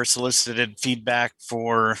facilitator solicited feedback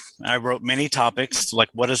I wrote many topics, like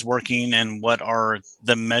what is working and what are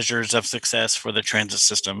the measures of success for the transit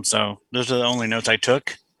system. So those are the only notes I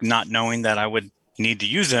took, not knowing that I would need to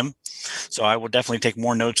use them. So I will definitely take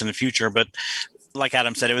more notes in the future. But like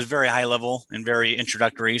Adam said, it was very high level and very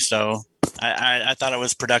introductory. So I thought it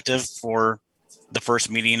was productive for the first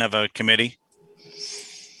meeting of a committee.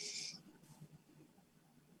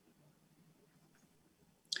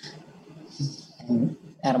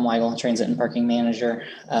 Adam Weigel, Transit and Parking Manager.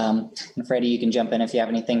 And Freddie, you can jump in if you have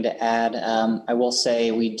anything to add. I will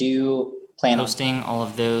say we do plan on posting all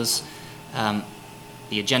of those, the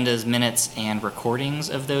agendas, minutes, and recordings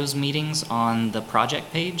of those meetings on the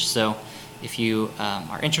project page. So if you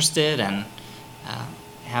are interested and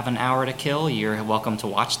have an hour to kill, you're welcome to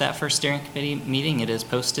watch that first steering committee meeting. It is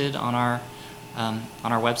posted on our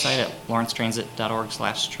website at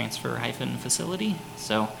lawrencetransit.org/transfer-facility.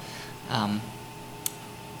 So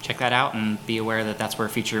check that out and be aware that that's where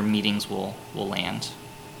future meetings will land.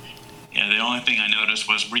 Yeah, the only thing I noticed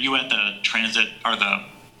was, were you at the transit or the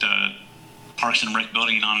Parks and Rec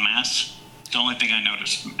building en masse? The only thing I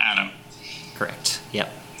noticed, Adam. Correct.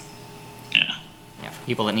 Yep. Yeah. Yeah. For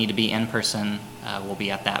people that need to be in person, will be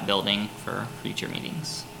at that building for future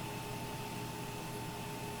meetings.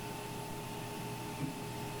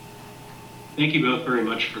 Thank you both very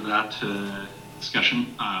much for that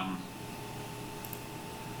discussion.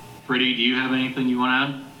 Freddie, do you have anything you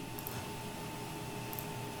want to add?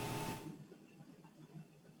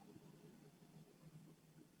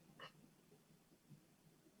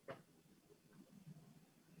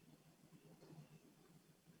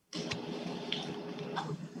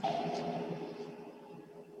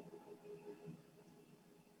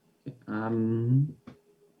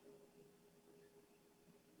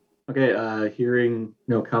 Okay, hearing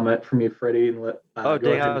no comment from you, Freddie. And oh, go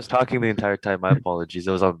dang, ahead. I was talking the entire time. My apologies.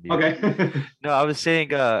 I was on mute. Okay. No, I was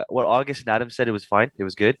saying what August and Adam said. It was fine. It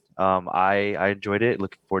was good. I enjoyed it.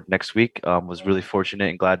 Looking forward to next week. Was really fortunate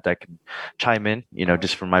and glad that I could chime in,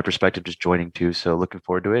 just from my perspective, just joining too. So looking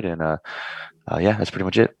forward to it. And yeah, that's pretty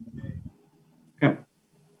much it. Okay.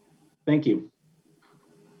 Thank you.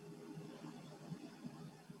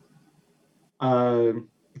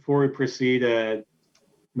 Before we proceed,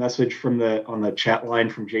 message on the chat line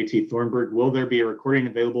from JT Thornburg. Will there be a recording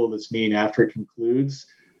available of this meeting after it concludes?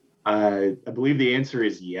 I believe the answer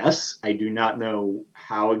is yes. I do not know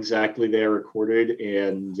how exactly they are recorded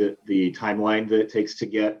and the timeline that it takes to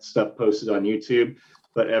get stuff posted on YouTube,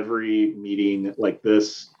 but every meeting like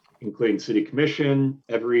this, including City Commission,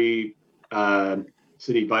 every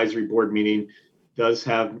City Advisory Board meeting does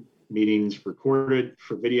have meetings recorded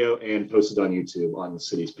for video and posted on YouTube on the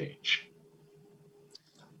city's page.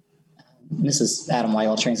 This is Adam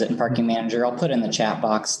Weigel, Transit and Parking Manager. I'll put in the chat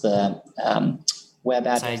box the web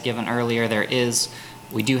address I had given earlier.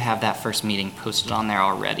 We do have that first meeting posted on there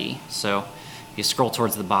already. So if you scroll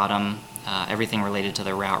towards the bottom, everything related to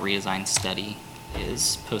the route redesign study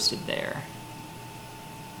is posted there,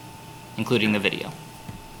 including the video.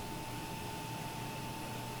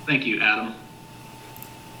 Thank you, Adam.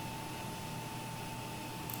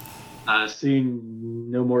 Seeing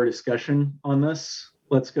no more discussion on this,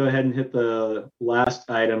 let's go ahead and hit the last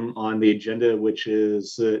item on the agenda, which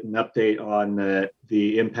is an update on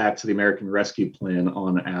the impacts of the American Rescue Plan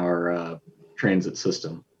on our transit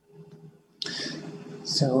system.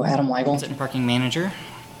 So Adam Weigel, Transit and Parking Manager.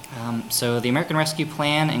 So the American Rescue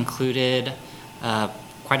Plan included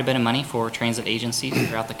quite a bit of money for transit agencies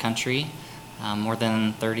throughout the country, more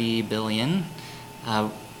than $30 billion.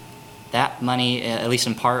 That money, at least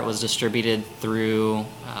in part, was distributed through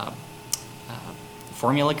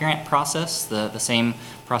formula grant process, the same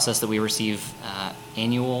process that we receive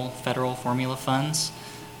annual federal formula funds,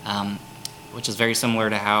 which is very similar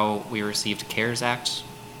to how we received CARES Act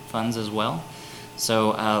funds as well.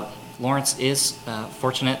 So Lawrence is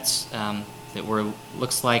fortunate that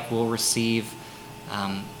looks like we'll receive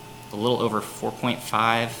a little over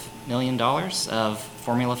 $4.5 million of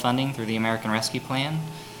formula funding through the American Rescue Plan.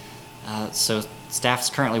 So staff's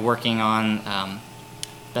currently working on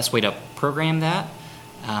best way to program that.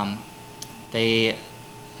 They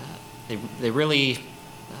really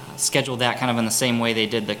scheduled that kind of in the same way they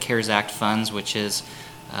did the CARES Act funds, which is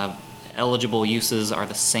eligible uses are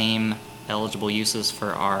the same eligible uses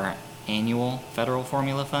for our annual federal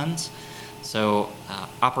formula funds. So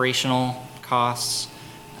operational costs,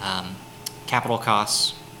 capital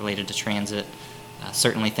costs related to transit,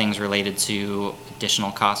 certainly things related to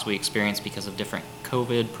additional costs we experience because of different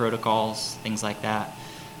COVID protocols, things like that.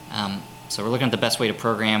 So we're looking at the best way to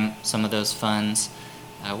program some of those funds.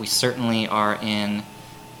 We certainly are in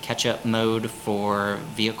catch-up mode for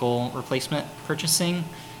vehicle replacement purchasing,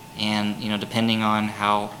 and depending on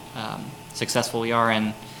how successful we are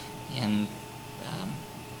in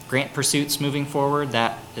grant pursuits moving forward,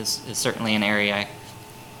 that is certainly an area I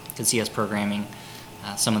could see us programming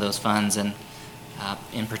some of those funds, and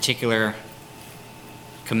in particular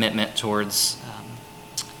commitment towards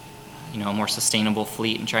a more sustainable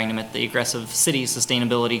fleet and trying to meet the aggressive city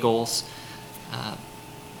sustainability goals.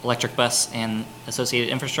 Electric bus and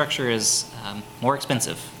associated infrastructure is more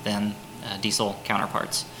expensive than diesel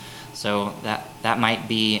counterparts. So that might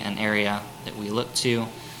be an area that we look to,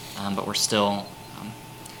 but we're still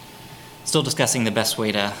discussing the best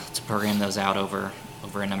way to program those out over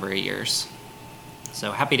a number of years.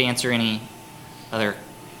 So happy to answer any other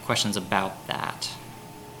questions about that.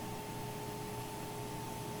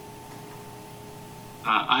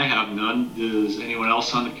 I have none. Does anyone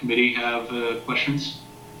else on the committee have questions?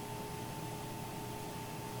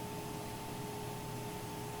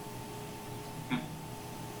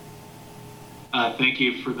 Thank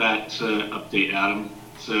you for that update, Adam.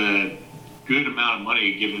 It's a good amount of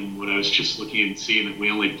money given what I was just looking and seeing that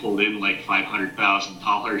we only pulled in like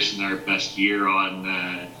 $500,000 in our best year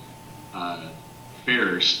on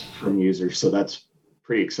fares from users. So that's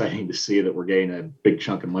pretty exciting to see that we're getting a big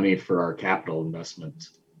chunk of money for our capital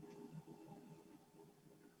investments.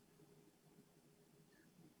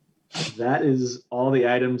 That is all the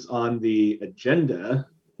items on the agenda.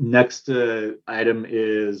 Next item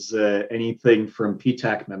is anything from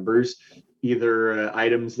PTAC members, either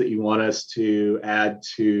items that you want us to add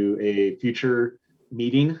to a future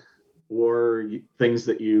meeting or things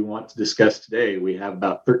that you want to discuss today. We have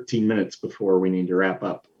about 13 minutes before we need to wrap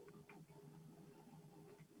up.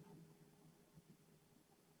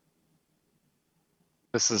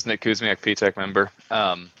 This is Nick Kuzmiak, PTAC member.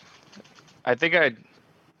 I think I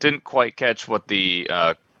didn't quite catch what the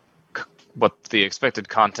expected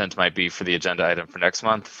content might be for the agenda item for next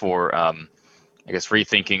month for, I guess,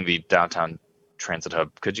 rethinking the downtown transit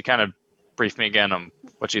hub. Could you kind of brief me again on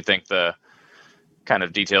what you think the kind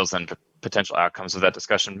of details and potential outcomes of that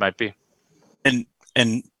discussion might be? And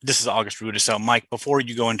this is August Ruda. So, Mike, before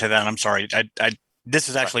you go into that, I'm sorry. This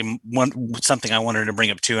is actually something I wanted to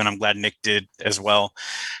bring up too, and I'm glad Nick did as well,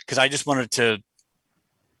 because I just wanted to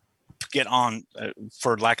get on,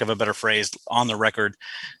 for lack of a better phrase, on the record,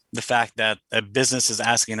 the fact that a business is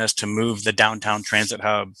asking us to move the downtown transit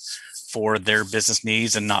hub for their business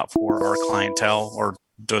needs and not for our clientele or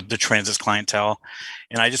the transit's clientele.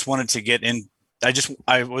 And I just wanted to get in.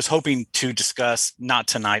 I was hoping to discuss, not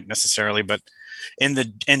tonight necessarily, but in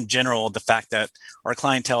general, the fact that our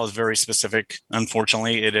clientele is very specific.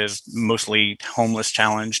 Unfortunately, it is mostly homeless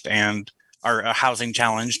challenged and or housing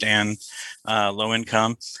challenged and low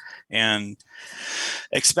income, and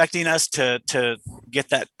expecting us to get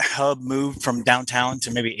that hub moved from downtown to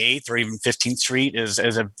maybe 8th or even 15th Street is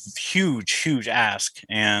a huge ask.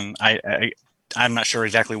 And I'm not sure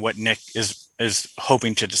exactly what Nick is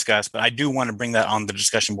hoping to discuss, but I do want to bring that on the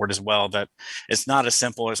discussion board as well, that it's not as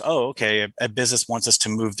simple as, oh, okay, a business wants us to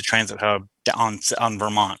move the transit hub on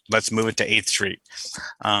Vermont. Let's move it to 8th Street.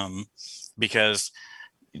 Because,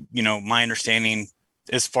 my understanding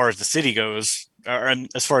as far as the city goes, or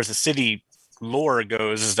as far as the city lore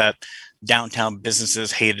goes, is that downtown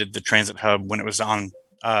businesses hated the transit hub when it was on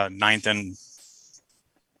 9th and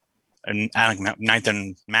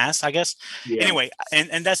Mass, I guess. Yeah. Anyway,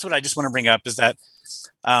 and that's what I just want to bring up, is that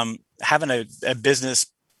having a business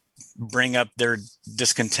bring up their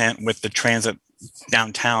discontent with the transit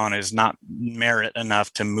downtown is not merit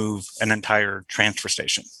enough to move an entire transfer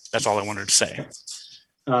station. That's all I wanted to say.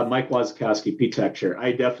 Mike Wazakowski, PTAC chair.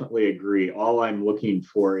 I definitely agree. All I'm looking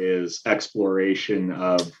for is exploration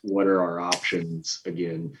of what are our options.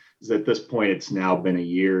 Again, is at this point, it's now been a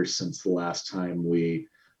year since the last time we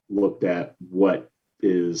looked at what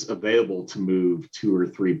is available to move 2 or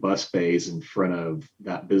 3 bus bays in front of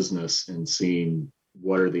that business and seeing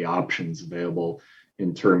what are the options available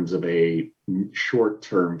in terms of a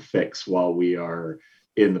short-term fix while we are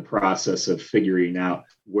in the process of figuring out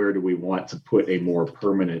where do we want to put a more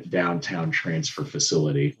permanent downtown transfer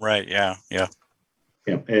facility. Right. Yeah. Yeah.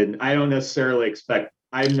 Yeah. And I don't necessarily expect,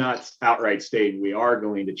 I'm not outright stating we are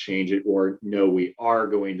going to change it or no, we are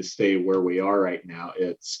going to stay where we are right now.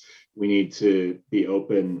 It's, we need to be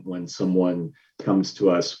open when someone comes to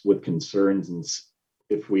us with concerns. And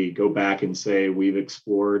if we go back and say we've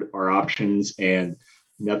explored our options and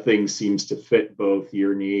nothing seems to fit both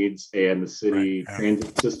your needs and the city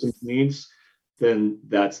transit system's needs, then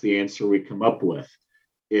that's the answer we come up with.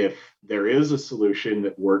 If there is a solution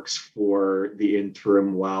that works for the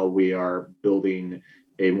interim while we are building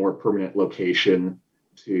a more permanent location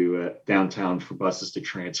to downtown for buses to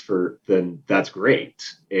transfer, then that's great.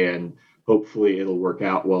 And hopefully it'll work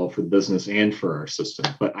out well for the business and for our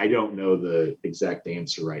system. But I don't know the exact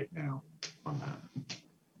answer right now on that.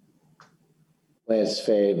 Lance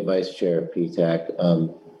Fay, Vice Chair of PTAC. I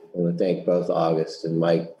want to thank both August and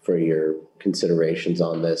Mike for your considerations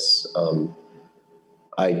on this.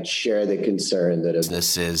 I share the concern that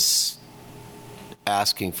this is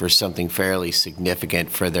asking for something fairly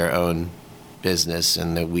significant for their own business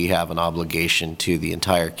and that we have an obligation to the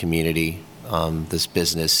entire community. This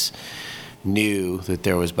business knew that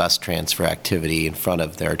there was bus transfer activity in front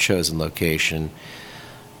of their chosen location.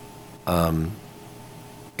 And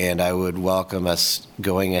I would welcome us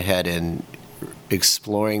going ahead and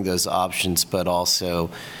exploring those options, but also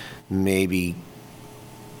maybe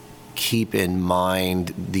keep in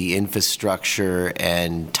mind the infrastructure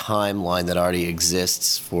and timeline that already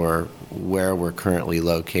exists for where we're currently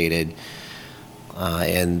located,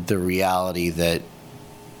 and the reality that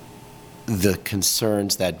the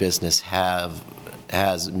concerns that business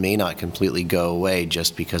has may not completely go away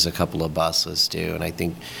just because a couple of buses do. And I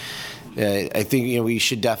think we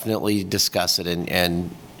should definitely discuss it,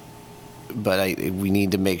 but we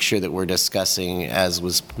need to make sure that we're discussing, as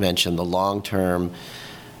was mentioned, the long term,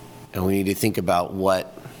 and we need to think about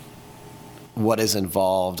what is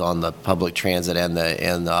involved on the public transit and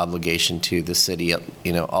the obligation to the city,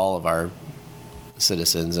 all of our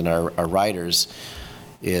citizens and our riders,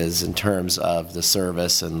 is in terms of the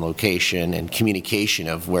service and location and communication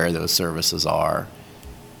of where those services are.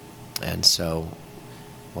 And so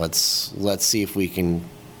let's see if we can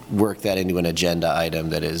work that into an agenda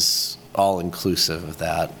item that is all inclusive of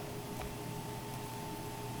that.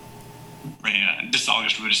 Right, this is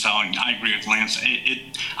August Rudisell. I agree with Lance.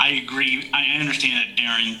 I agree. I understand that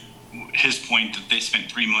Darren, his point that they spent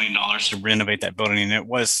 $3 million to renovate that building, and it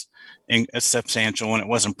was substantial and it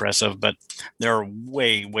was impressive, but there are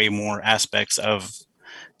way more aspects of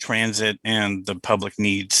transit and the public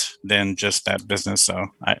needs than just that business. So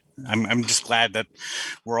I'm just glad that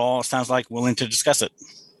we're all, sounds like, willing to discuss it.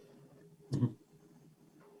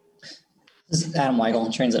 This is Adam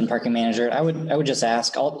Weigel, Transit and Parking Manager. I would just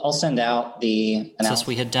ask, I'll send out the analysis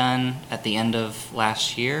we had done at the end of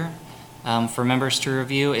last year for members to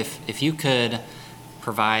review. If you could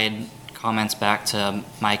provide comments back to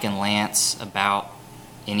Mike and Lance about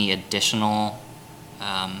any additional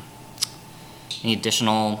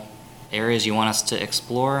areas you want us to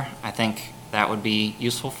explore, I think that would be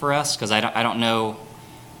useful for us, because I don't know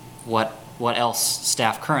what else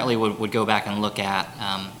staff currently would go back and look at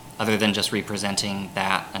other than just representing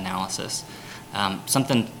that analysis.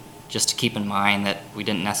 Something just to keep in mind that we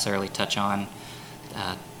didn't necessarily touch on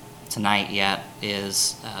tonight yet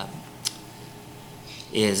is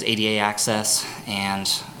ADA access and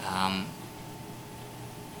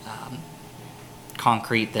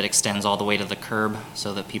concrete that extends all the way to the curb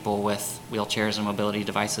so that people with wheelchairs and mobility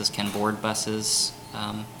devices can board buses.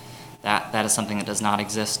 That is something that does not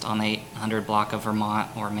exist on the 800 block of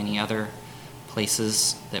Vermont or many other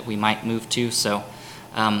places that we might move to. So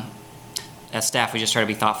as staff, we just try to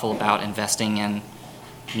be thoughtful about investing in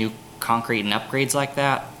new concrete and upgrades like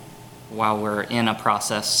that while we're in a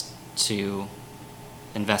process to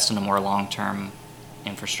invest in a more long-term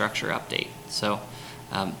infrastructure update. So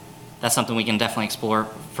that's something we can definitely explore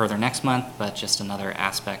further next month, but just another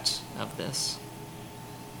aspect of this.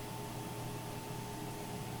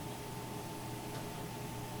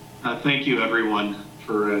 Thank you, everyone,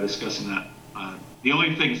 for discussing that. The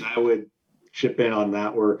only things I would chip in on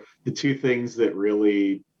that were the two things that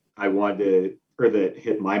really I wanted to, or that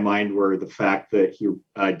hit my mind, were the fact that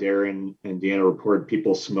Darren and Deanna reported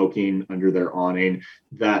people smoking under their awning.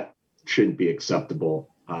 That shouldn't be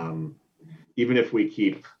acceptable. Even if we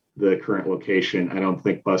keep the current location, I don't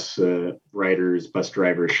think bus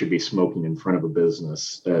drivers should be smoking in front of a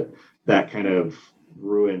business. That kind of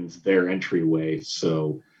ruins their entryway.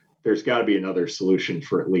 So there's got to be another solution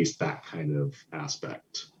for at least that kind of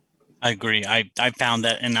aspect. I agree. I found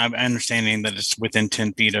that, and I'm understanding that it's within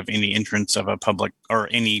 10 feet of any entrance of a public, or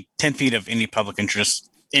any 10 feet of any public interest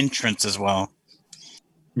entrance as well.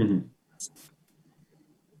 Mm-hmm.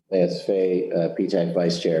 Lance Fay, PTAC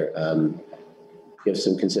Vice Chair, give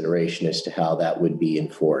some consideration as to how that would be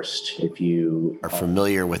enforced. If you are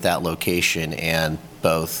familiar with that location and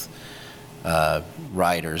both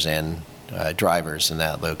riders and drivers in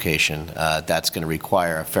that location, that's going to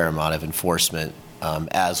require a fair amount of enforcement,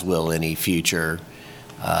 as will any future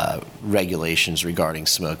regulations regarding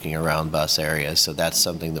smoking around bus areas. So that's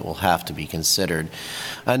something that will have to be considered.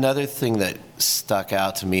 Another thing that stuck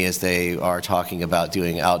out to me is they are talking about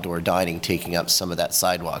doing outdoor dining, taking up some of that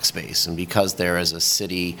sidewalk space. And because there is a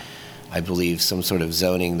city, I believe, some sort of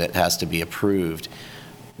zoning that has to be approved,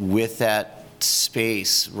 with that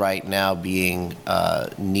space right now being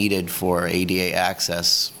needed for ADA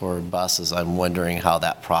access for buses, I'm wondering how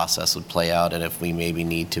that process would play out and if we maybe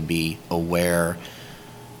need to be aware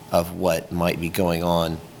of what might be going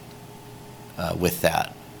on with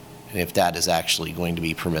that, and if that is actually going to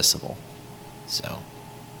be permissible. So.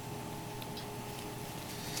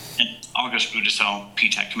 And August Budisell,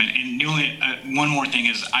 PTAC committee. And the only one more thing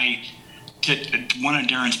is one of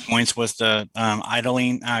Darren's points was the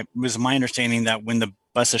idling. It was my understanding that when the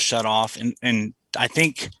bus is shut off, and I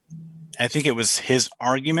think it was his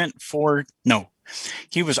argument for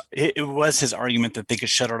it was his argument that they could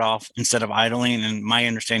shut it off instead of idling. And my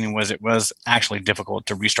understanding was it was actually difficult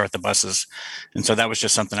to restart the buses. And so that was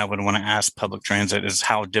just something I would want to ask public transit, is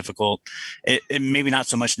how difficult it maybe not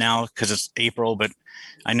so much now because it's April, but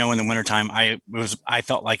I know in the wintertime, I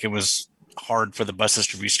felt like it was hard for the buses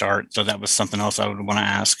to restart. So that was something else I would want to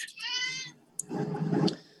ask.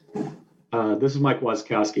 This is Mike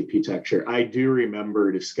Wazkowski, PTAC Chair. I do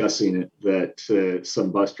remember discussing it, that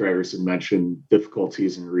some bus drivers had mentioned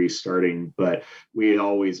difficulties in restarting, but we had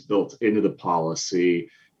always built into the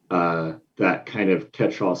policy that kind of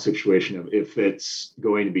catch-all situation of, if it's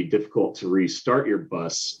going to be difficult to restart your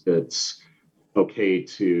bus, it's okay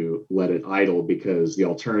to let it idle, because the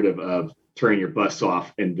alternative of turning your bus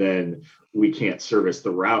off and then we can't service the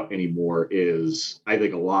route anymore is, I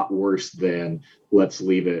think, a lot worse than let's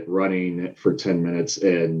leave it running for 10 minutes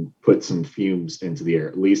and put some fumes into the air.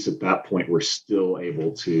 At least at that point, we're still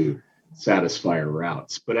able to satisfy our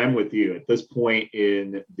routes. But I'm with you. At this point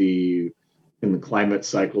in the climate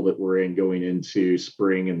cycle that we're in, going into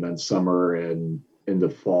spring and then summer and into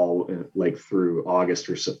fall, like through August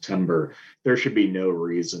or September, there should be no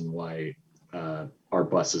reason why our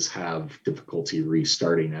buses have difficulty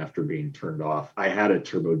restarting after being turned off. I had a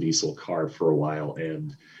turbo diesel car for a while,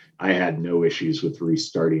 and I had no issues with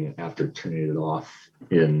restarting it after turning it off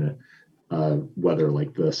in weather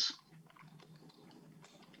like this.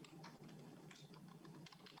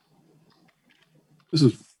 This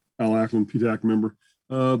is Al Ackman, PTAC member.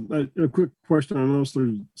 A quick question. I noticed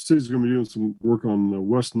the city's going to be doing some work on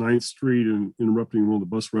West 9th Street and interrupting one of the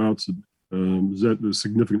bus routes. Is that a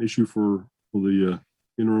significant issue for the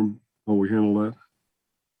interim, how we handle that?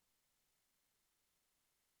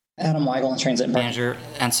 Adam Weigel, Transit Manager.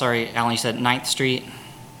 And sorry, Alan, you said 9th Street?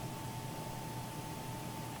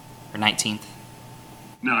 Or 19th?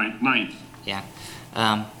 9th. Yeah.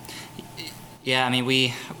 Yeah, I mean,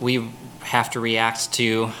 we have to react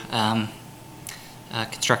to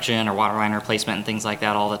construction or water line replacement and things like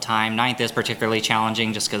that all the time. 9th is particularly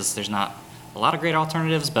challenging just because there's not a lot of great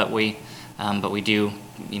alternatives, but we do,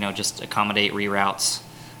 just accommodate reroutes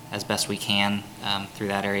as best we can through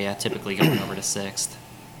that area, typically going over to 6th.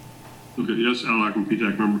 Okay, yes, Al Ackman,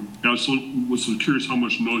 PTAC member. I was curious how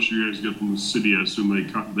much notice you guys get from the city. I assume they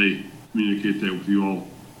communicate that with you all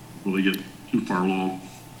before they get too far along.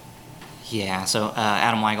 Yeah, so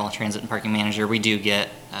Adam Weigel, Transit and Parking Manager, we do get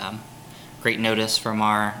great notice from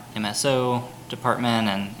our MSO department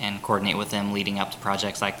and coordinate with them leading up to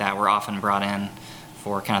projects like that. We're often brought in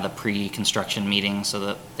for kind of the pre-construction meetings so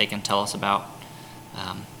that they can tell us about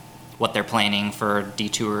what they're planning for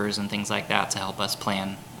detours and things like that to help us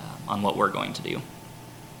plan on what we're going to do.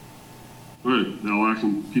 All right, Al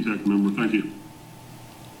Ackman, PTAC member, thank you.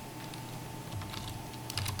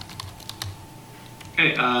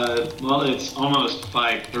 Okay, well, it's almost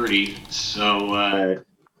 5:30, so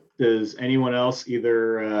does anyone else,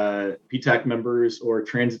 either PTAC members or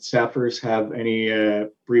transit staffers, have any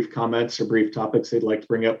brief comments or brief topics they'd like to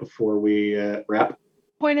bring up before we wrap?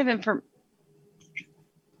 Point of information.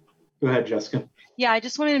 Go ahead, Jessica. Yeah, I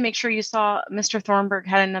just wanted to make sure you saw Mr. Thornburg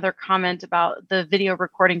had another comment about the video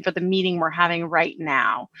recording for the meeting we're having right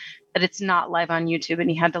now, that it's not live on YouTube and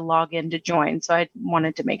he had to log in to join. So I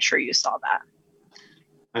wanted to make sure you saw that.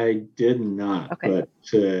 I did not, okay.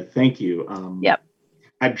 But thank you. Yep.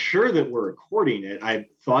 I'm sure that we're recording it. I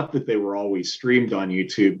thought that they were always streamed on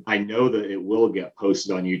YouTube. I know that it will get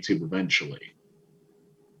posted on YouTube eventually.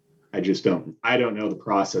 I don't know the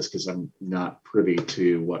process because I'm not privy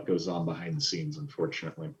to what goes on behind the scenes,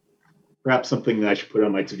 unfortunately. Perhaps something that I should put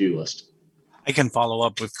on my to-do list. I can follow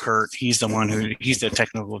up with Kurt. He's the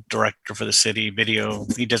technical director for the city video.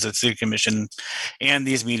 He does the city commission and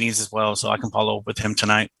these meetings as well. So I can follow up with him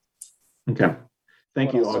tonight. Okay.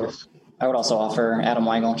 Thank you, August. I would also offer Adam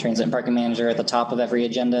Weigel, Transit and Parking Manager, at the top of every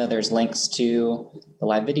agenda. There's links to the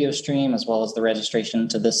live video stream as well as the registration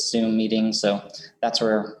to this Zoom meeting. So that's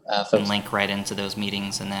where folks link right into those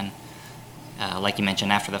meetings. And then, like you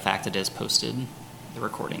mentioned, after the fact, it is posted. The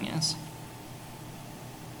recording is.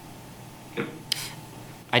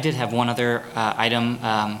 I did have one other item.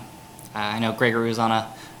 I know Gregory was on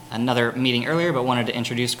another meeting earlier, but wanted to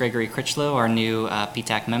introduce Gregory Critchlow, our new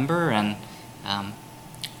PTAC member. And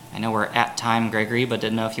I know we're at time, Gregory, but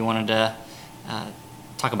didn't know if you wanted to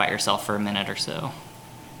talk about yourself for a minute or so.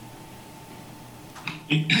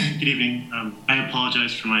 Good evening. I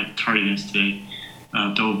apologize for my tardiness today,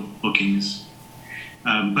 double bookings.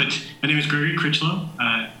 But my name is Gregory Critchlow.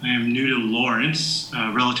 I am new to Lawrence,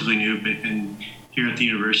 relatively new, but here at the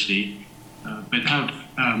university, but have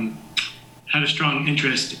had a strong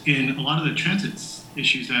interest in a lot of the transit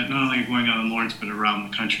issues that not only are going on in Lawrence, but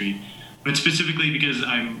around the country. But specifically because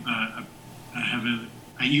I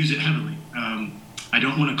use it heavily. I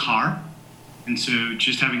don't own a car, and so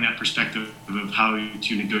just having that perspective of how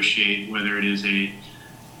to negotiate, whether it is a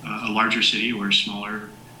larger city or a smaller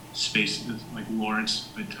space like Lawrence,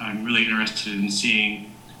 but I'm really interested in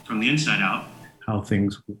seeing from the inside out how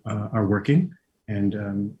things are working,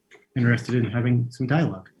 and interested in having some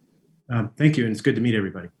dialogue. Thank you, and it's good to meet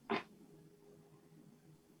everybody.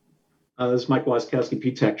 This is Mike Wasikowski,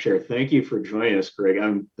 PTAC Chair. Thank you for joining us, Greg.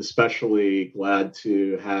 I'm especially glad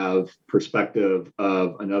to have perspective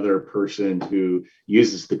of another person who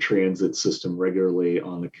uses the transit system regularly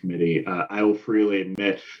on the committee. I will freely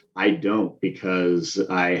admit I don't, because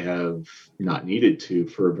I have not needed to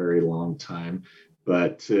for a very long time.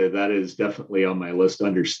 But that is definitely on my list to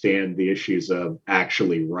understand the issues of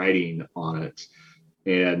actually writing on it.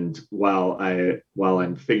 And while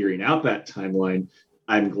I'm figuring out that timeline,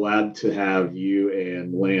 I'm glad to have you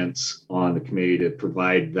and Lance on the committee to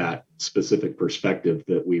provide that specific perspective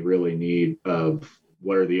that we really need of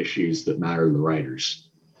what are the issues that matter to the writers.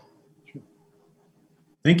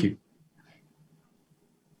 Thank you.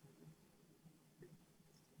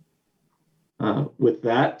 With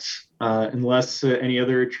that, unless any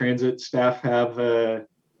other transit staff have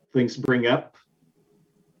things to bring up.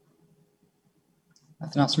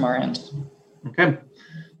 Nothing else from our end. Okay.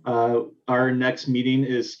 Our next meeting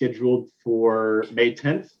is scheduled for May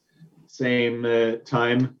 10th, same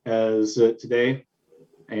time as today,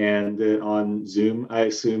 and on Zoom, I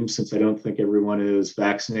assume, since I don't think everyone is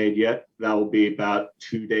vaccinated yet. That will be about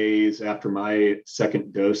 2 days after my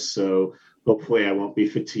second dose, so hopefully I won't be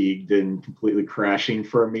fatigued and completely crashing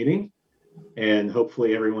for a meeting. And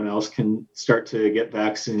hopefully everyone else can start to get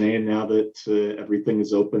vaccinated now that everything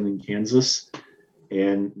is open in Kansas.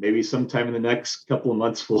 And maybe sometime in the next couple of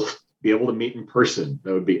months, we'll be able to meet in person.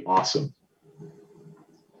 That would be awesome.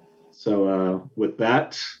 So with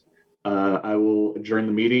that, I will adjourn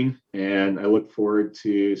the meeting, and I look forward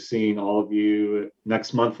to seeing all of you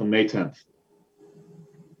next month on May 10th.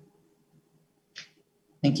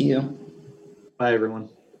 Thank you. Bye, everyone.